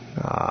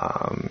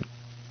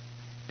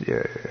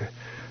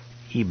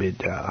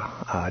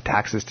 EBITDA,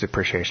 taxes,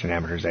 depreciation,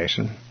 and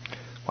amortization.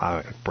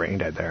 Wow, brain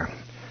dead there.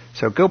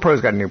 So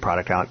GoPro's got a new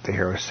product out, the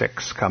Hero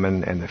 6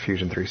 coming, and the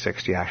Fusion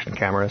 360 action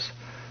cameras.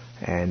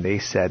 And they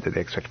said that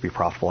they expect to be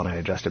profitable on an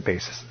adjusted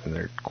basis in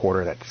their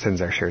quarter. That sends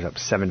their shares up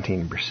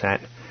 17%.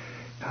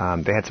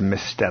 They had some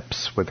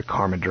missteps with the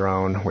Karma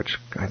drone, which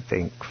I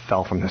think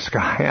fell from the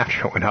sky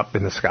after it went up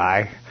in the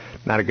sky.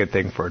 Not a good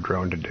thing for a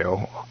drone to do,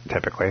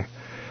 typically.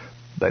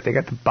 But they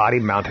got the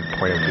body-mounted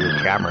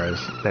point-of-view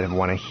cameras that have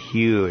won a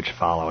huge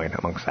following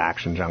amongst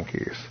action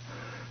junkies.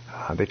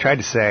 They tried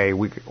to say,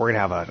 we're going to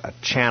have a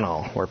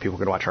channel where people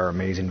can watch our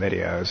amazing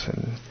videos,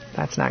 and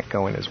that's not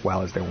going as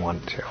well as they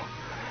want to.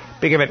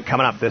 Big event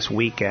coming up this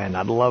weekend.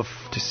 I'd love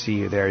to see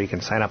you there. You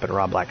can sign up at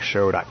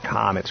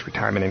robblackshow.com. It's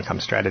Retirement Income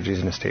Strategies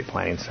and Estate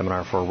Planning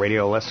Seminar for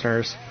radio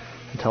listeners.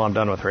 Until I'm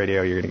done with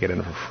radio, you're going to get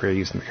in for free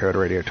using the code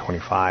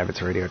Radio25. It's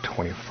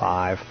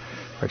Radio25.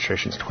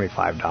 Registration's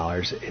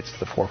 $25. It's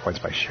the 4 Points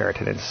by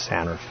Sheraton in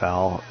San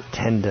Rafael,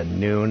 10 to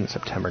noon,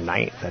 September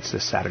 9th. That's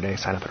this Saturday.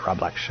 Sign up at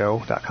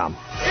robblackshow.com.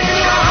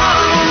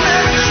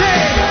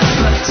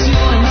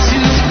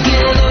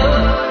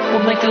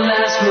 We'll make it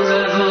last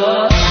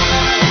forever.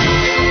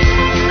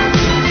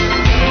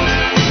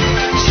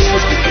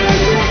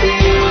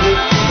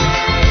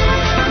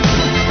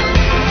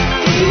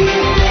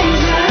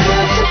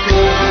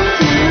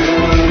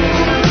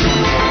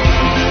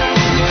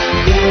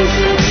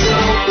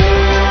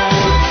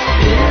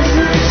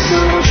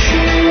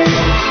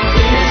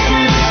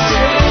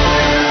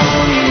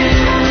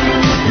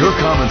 Your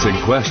comments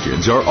and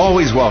questions are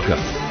always welcome.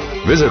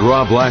 Visit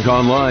Rob Black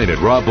online at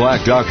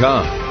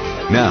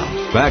robblack.com.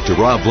 Now, back to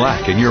Rob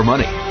Black and Your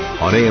Money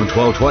on AM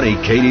 1220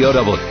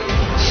 KDOW.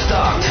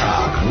 Stock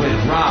Talk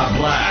with Rob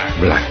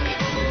Black.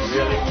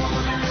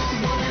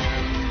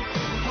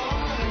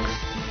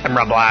 I'm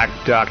Rob Black,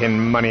 talking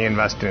money,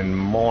 investing, and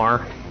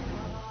more.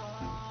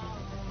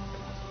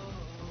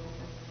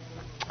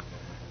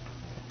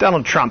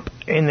 Donald Trump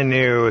in the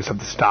news of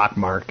the stock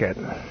market.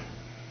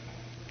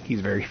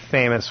 He's very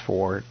famous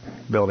for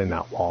building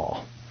that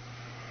wall.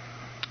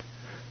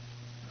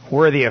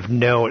 Worthy of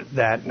note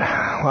that,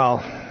 well,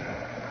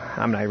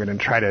 I'm not even going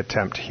to try to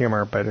attempt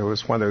humor, but it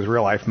was one of those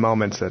real-life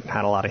moments that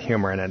had a lot of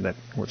humor in it that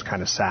was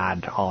kind of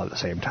sad all at the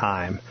same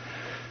time,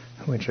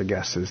 which I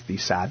guess is the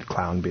sad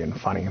clown being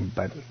funny,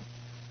 but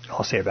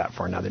I'll save that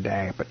for another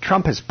day. But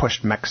Trump has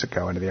pushed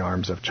Mexico into the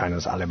arms of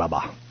China's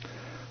Alibaba.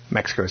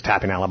 Mexico is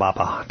tapping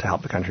Alibaba to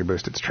help the country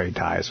boost its trade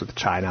ties with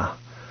China.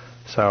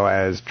 So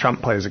as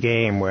Trump plays a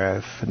game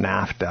with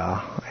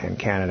NAFTA and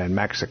Canada and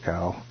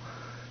Mexico,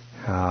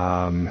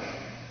 other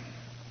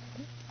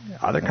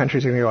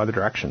countries are going to go other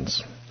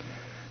directions.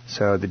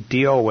 So the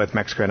deal with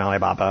Mexico and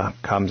Alibaba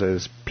comes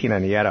as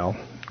Peña Nieto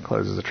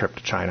closes a trip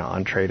to China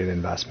on trade and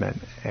investment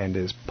and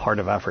is part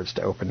of efforts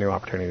to open new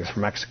opportunities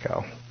for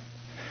Mexico.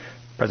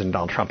 President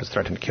Donald Trump has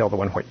threatened to kill the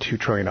 $1.2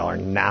 trillion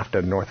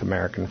NAFTA North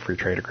American Free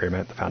Trade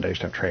Agreement, the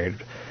foundation of trade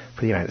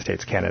for the United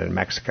States, Canada, and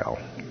Mexico.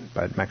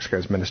 But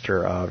Mexico's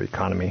Minister of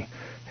Economy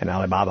and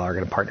Alibaba are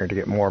going to partner to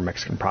get more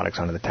Mexican products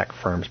onto the tech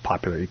firm's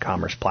popular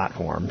e-commerce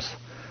platforms.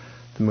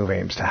 The move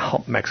aims to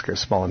help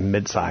Mexico's small and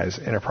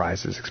mid-sized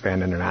enterprises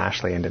expand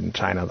internationally and in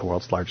China, the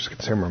world's largest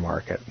consumer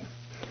market.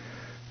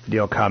 The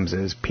deal comes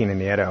as Peña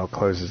Nieto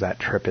closes that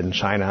trip in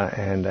China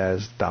and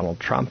as Donald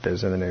Trump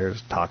is in the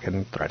news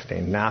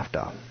threatening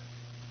NAFTA.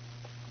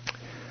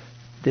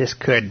 This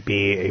could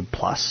be a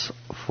plus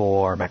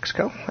for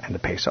Mexico and the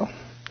peso.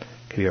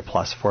 Could be a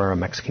plus for a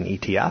Mexican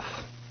ETF.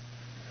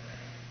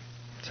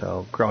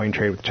 So growing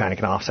trade with China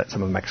can offset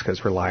some of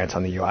Mexico's reliance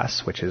on the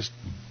U.S., which is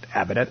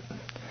evident.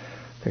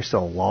 There's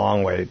still a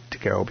long way to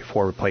go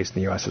before replacing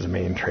the U.S. as a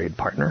main trade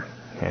partner,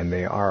 and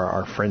they are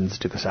our friends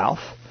to the south.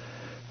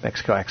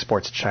 Mexico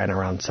exports to China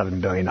around $7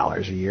 billion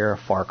a year, a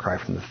far cry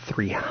from the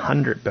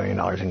 $300 billion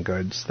in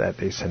goods that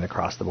they send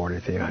across the border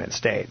to the United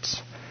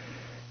States.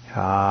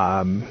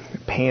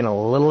 Paying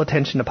a little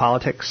attention to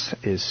politics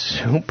is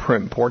super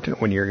important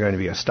when you're going to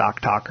be a stock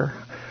talker,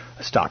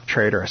 a stock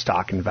trader, a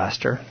stock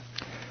investor.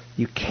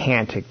 You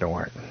can't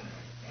ignore it,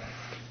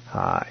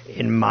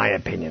 in my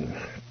opinion.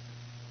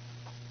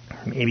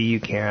 Maybe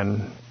you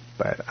can,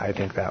 but I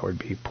think that would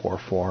be poor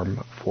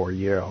form for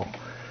you.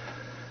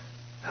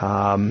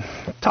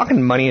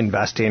 Talking money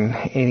investing,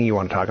 anything you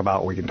want to talk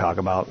about, we can talk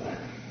about.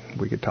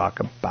 We could talk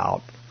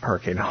about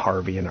Hurricane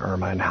Harvey and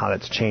Irma and how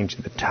that's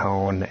changed the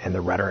tone and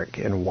the rhetoric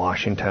in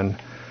Washington.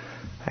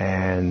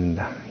 And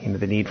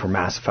the need for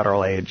massive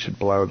federal aid should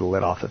blow the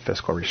lid off the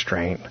fiscal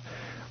restraint.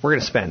 We're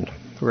going to spend.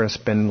 We're going to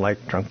spend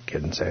like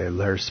drunken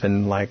sailors,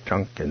 spend like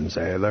drunken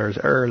sailors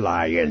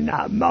early in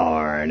the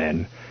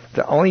morning.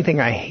 The only thing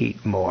I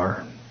hate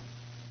more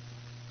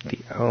The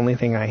only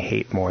thing I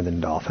hate more than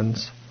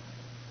dolphins.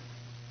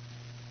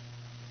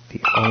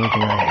 The only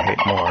thing I hate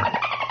more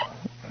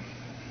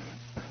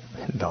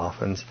than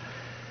dolphins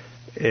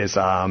is,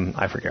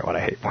 I forget what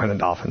I hate more than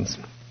dolphins.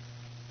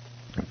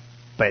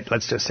 But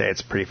let's just say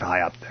it's pretty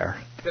high up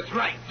there. That's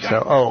right.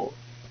 So,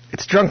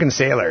 it's drunken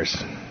sailors.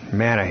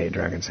 Man, I hate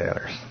drunken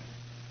sailors.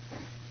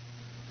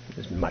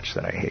 There's much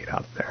that I hate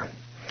out there.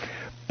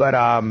 But,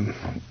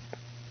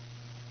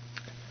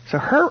 so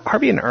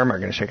Harvey and Irma are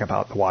going to shake up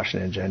out the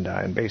Washington agenda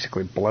and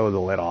basically blow the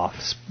lid off.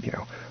 You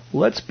know,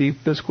 let's be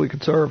fiscally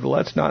conservative.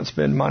 Let's not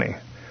spend money.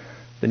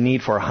 The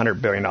need for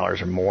 $100 billion or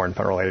more in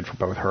federal aid for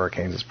both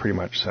hurricanes is pretty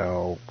much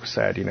so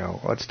said, you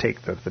know, let's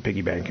take the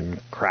piggy bank and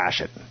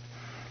crash it.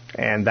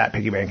 And that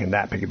piggy bank and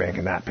that piggy bank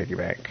and that piggy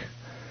bank.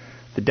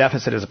 The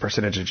deficit as a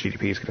percentage of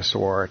GDP is going to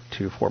soar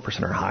to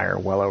 4% or higher,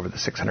 well over the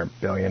 $600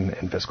 billion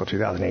in fiscal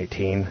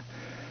 2018.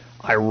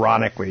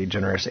 Ironically,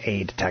 generous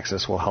aid to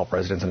Texas will help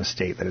residents in a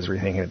state that is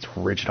rethinking its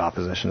rigid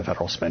opposition to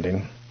federal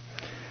spending.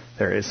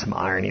 There is some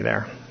irony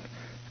there.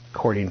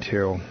 According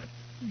to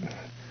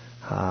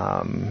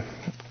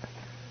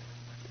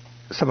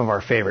some of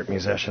our favorite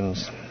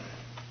musicians,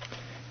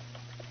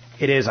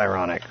 it is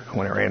ironic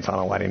when it rains on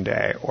a wedding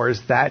day. Or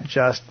is that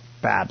just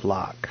bad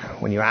luck?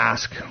 When you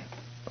ask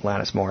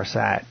Alanis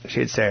Morissette,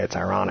 she'd say it's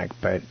ironic,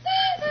 but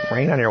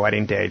rain on your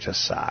wedding day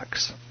just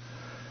sucks.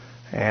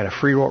 And a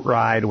free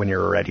ride when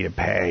you're ready to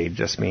pay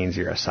just means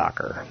you're a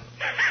sucker.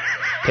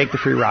 Take the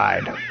free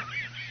ride.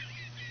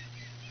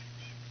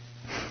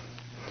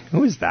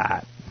 Who is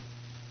that?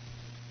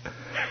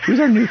 Who's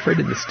our new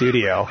friend in the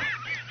studio?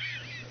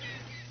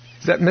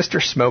 Is that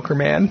Mr. Smoker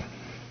Man?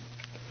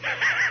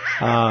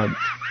 A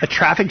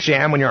traffic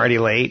jam when you're already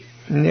late?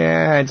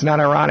 Nah, it's not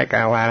ironic,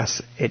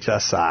 Alanis. It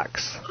just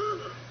sucks.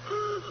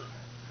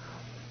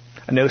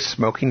 A no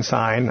smoking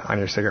sign on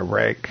your cigarette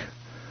break.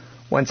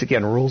 Once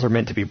again, rules are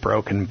meant to be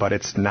broken, but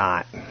it's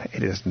not.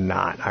 It is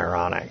not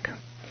ironic.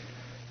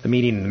 The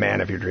meeting the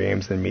man of your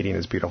dreams, then meeting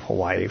his beautiful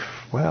wife.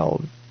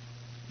 Well,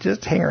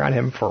 just hang around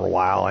him for a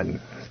while and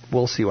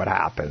we'll see what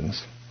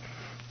happens.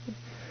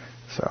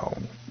 So,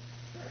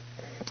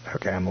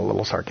 okay, I'm a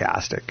little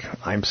sarcastic.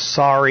 I'm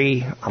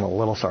sorry, I'm a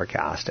little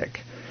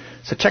sarcastic.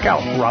 So check out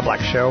Rob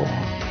Black Show.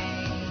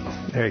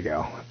 There you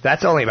go.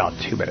 That's only about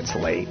 2 minutes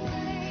late.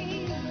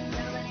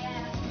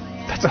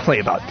 That's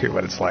only about 2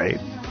 minutes late.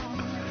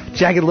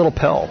 Jagged Little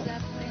Pill,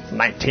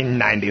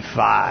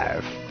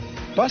 1995.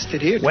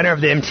 Busted here. Winner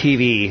of the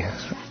MTV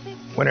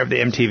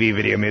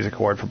Video Music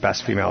Award for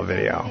Best Female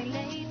Video.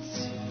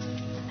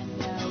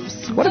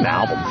 What an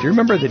album. Do you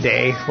remember the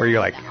day where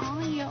you're like,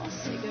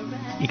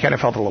 you kind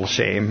of felt a little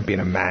shame being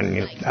a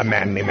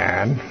manly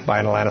man by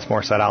an Alanis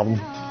Morissette album?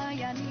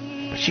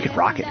 But she could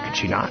rock it, could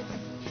she not?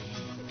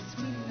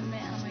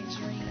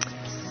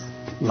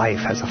 Life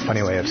has a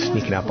funny way of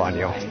sneaking up on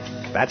you.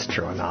 That's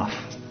true enough.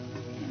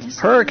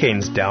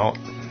 Hurricanes don't.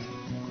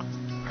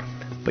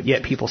 But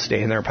yet people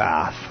stay in their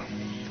path.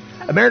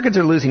 Americans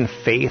are losing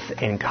faith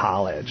in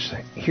college.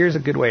 Here's a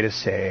good way to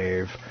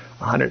save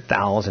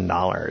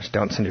 $100,000.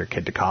 Don't send your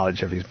kid to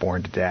college if he's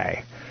born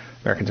today.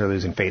 Americans are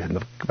losing faith in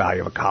the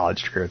value of a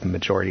college degree, with the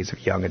majorities of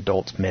young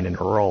adults, men,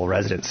 and rural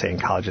residents saying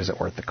college isn't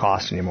worth the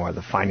cost anymore.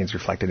 The findings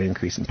reflect an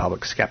increase in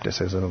public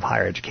skepticism of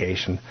higher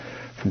education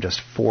from just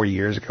 4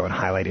 years ago and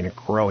highlighting a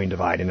growing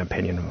divide in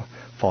opinion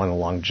falling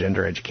along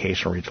gender,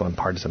 educational, regional, and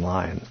partisan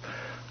lines.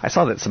 I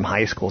saw that some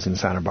high schools in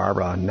Santa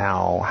Barbara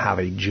now have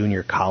a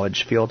junior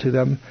college feel to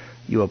them.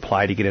 You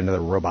apply to get into the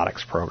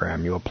robotics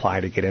program. You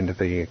apply to get into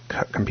the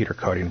computer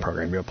coding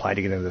program. You apply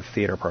to get into the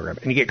theater program.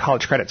 And you get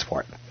college credits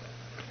for it,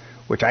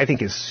 which I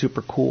think is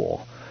super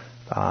cool.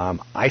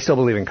 I still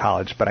believe in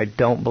college, but I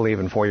don't believe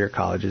in four-year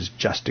colleges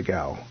just to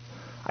go.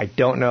 I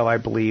don't know if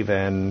I believe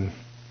in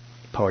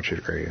poetry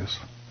degrees.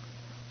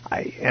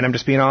 And I'm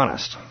just being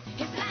honest.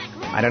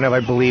 I don't know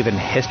if I believe in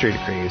history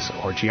degrees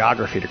or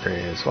geography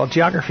degrees. Well,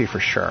 geography for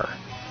sure.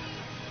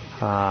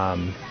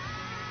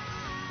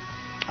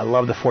 I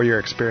love the four-year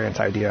experience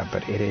idea,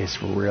 but it is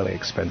really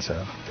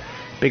expensive.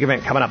 Big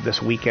event coming up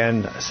this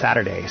weekend,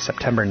 Saturday,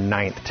 September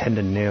 9th, 10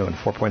 to noon,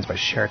 4 Points by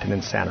Sheraton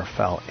in Santa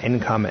Fe.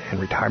 Income and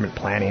retirement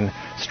planning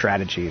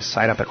strategies.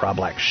 Sign up at Rob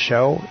Black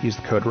Show. Use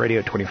the code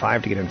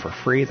Radio25 to get in for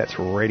free. That's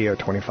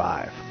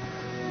Radio25.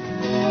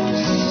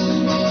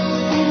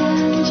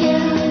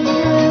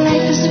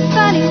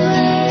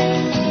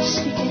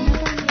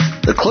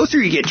 The closer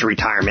you get to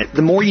retirement,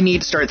 the more you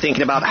need to start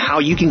thinking about how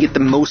you can get the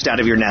most out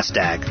of your nest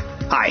egg.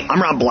 Hi,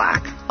 I'm Rob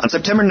Black. On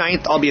September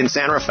 9th, I'll be in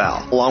San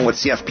Rafael, along with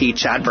CFP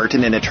Chad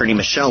Burton and attorney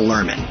Michelle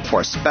Lerman,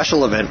 for a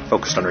special event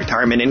focused on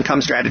retirement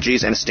income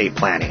strategies and estate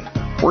planning.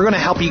 We're going to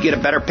help you get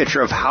a better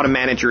picture of how to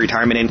manage your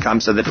retirement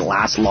income so that it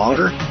lasts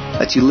longer,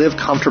 lets you live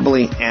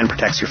comfortably, and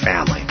protects your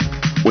family.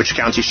 Which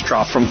accounts you should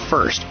draw from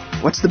first?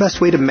 What's the best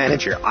way to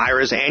manage your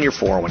IRAs and your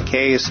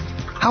 401ks?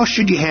 How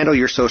should you handle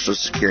your Social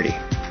Security?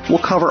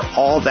 We'll cover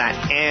all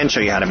that and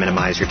show you how to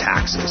minimize your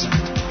taxes.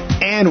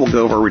 And we'll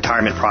go over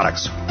retirement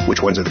products.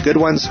 Which ones are the good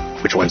ones?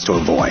 Which ones to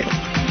avoid?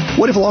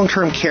 What if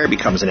long-term care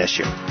becomes an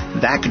issue?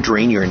 That could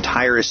drain your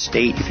entire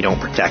estate if you don't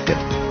protect it.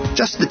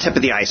 just the tip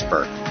of the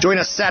iceberg. Join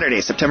us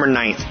Saturday, September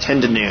 9th,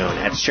 10 to noon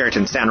at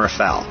Sheraton San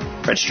Rafael.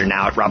 Register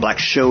now at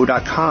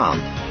robblackshow.com.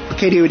 For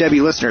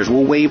KDOW listeners,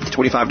 we'll waive the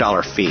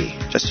 $25 fee.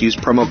 Just use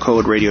promo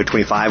code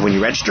Radio25 when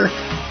you register.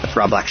 That's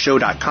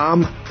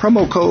robblackshow.com.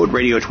 Promo code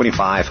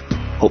Radio25.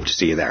 Hope to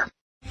see you there.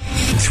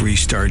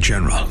 3-star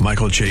General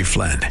Michael J.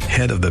 Flynn,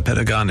 head of the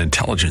Pentagon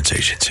Intelligence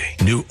Agency,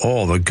 knew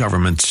all the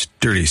government's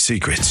dirty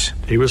secrets.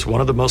 He was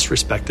one of the most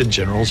respected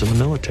generals in the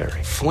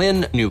military.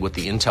 Flynn knew what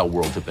the intel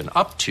world had been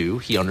up to.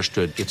 He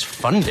understood its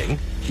funding.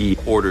 He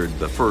ordered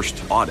the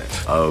first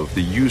audit of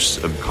the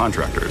use of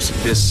contractors.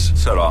 This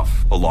set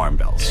off alarm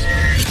bells.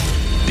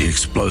 The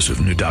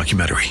explosive new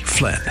documentary,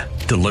 Flynn,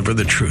 Deliver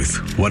the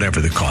Truth, Whatever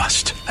the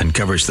Cost,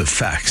 uncovers the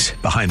facts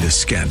behind this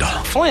scandal.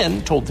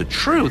 Flynn told the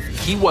truth.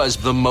 He was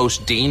the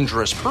most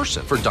dangerous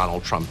person for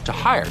Donald Trump to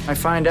hire. I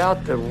find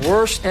out the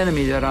worst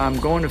enemy that I'm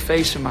going to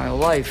face in my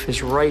life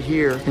is right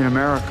here in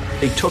America.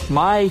 They took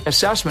my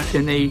assessment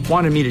and they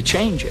wanted me to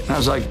change it. And I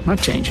was like, I'm not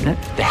changing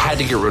it. They had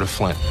to get rid of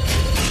Flynn.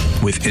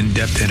 With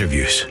in-depth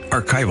interviews,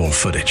 archival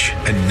footage,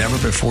 and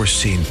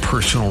never-before-seen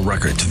personal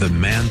records of the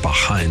man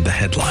behind the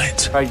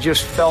headlines. I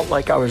just felt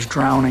like I was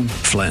drowning.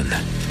 Flynn,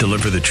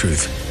 Deliver the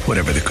Truth,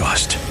 Whatever the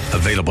Cost.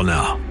 Available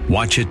now.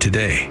 Watch it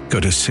today.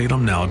 Go to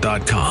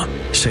salemnow.com.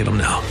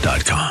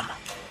 salemnow.com.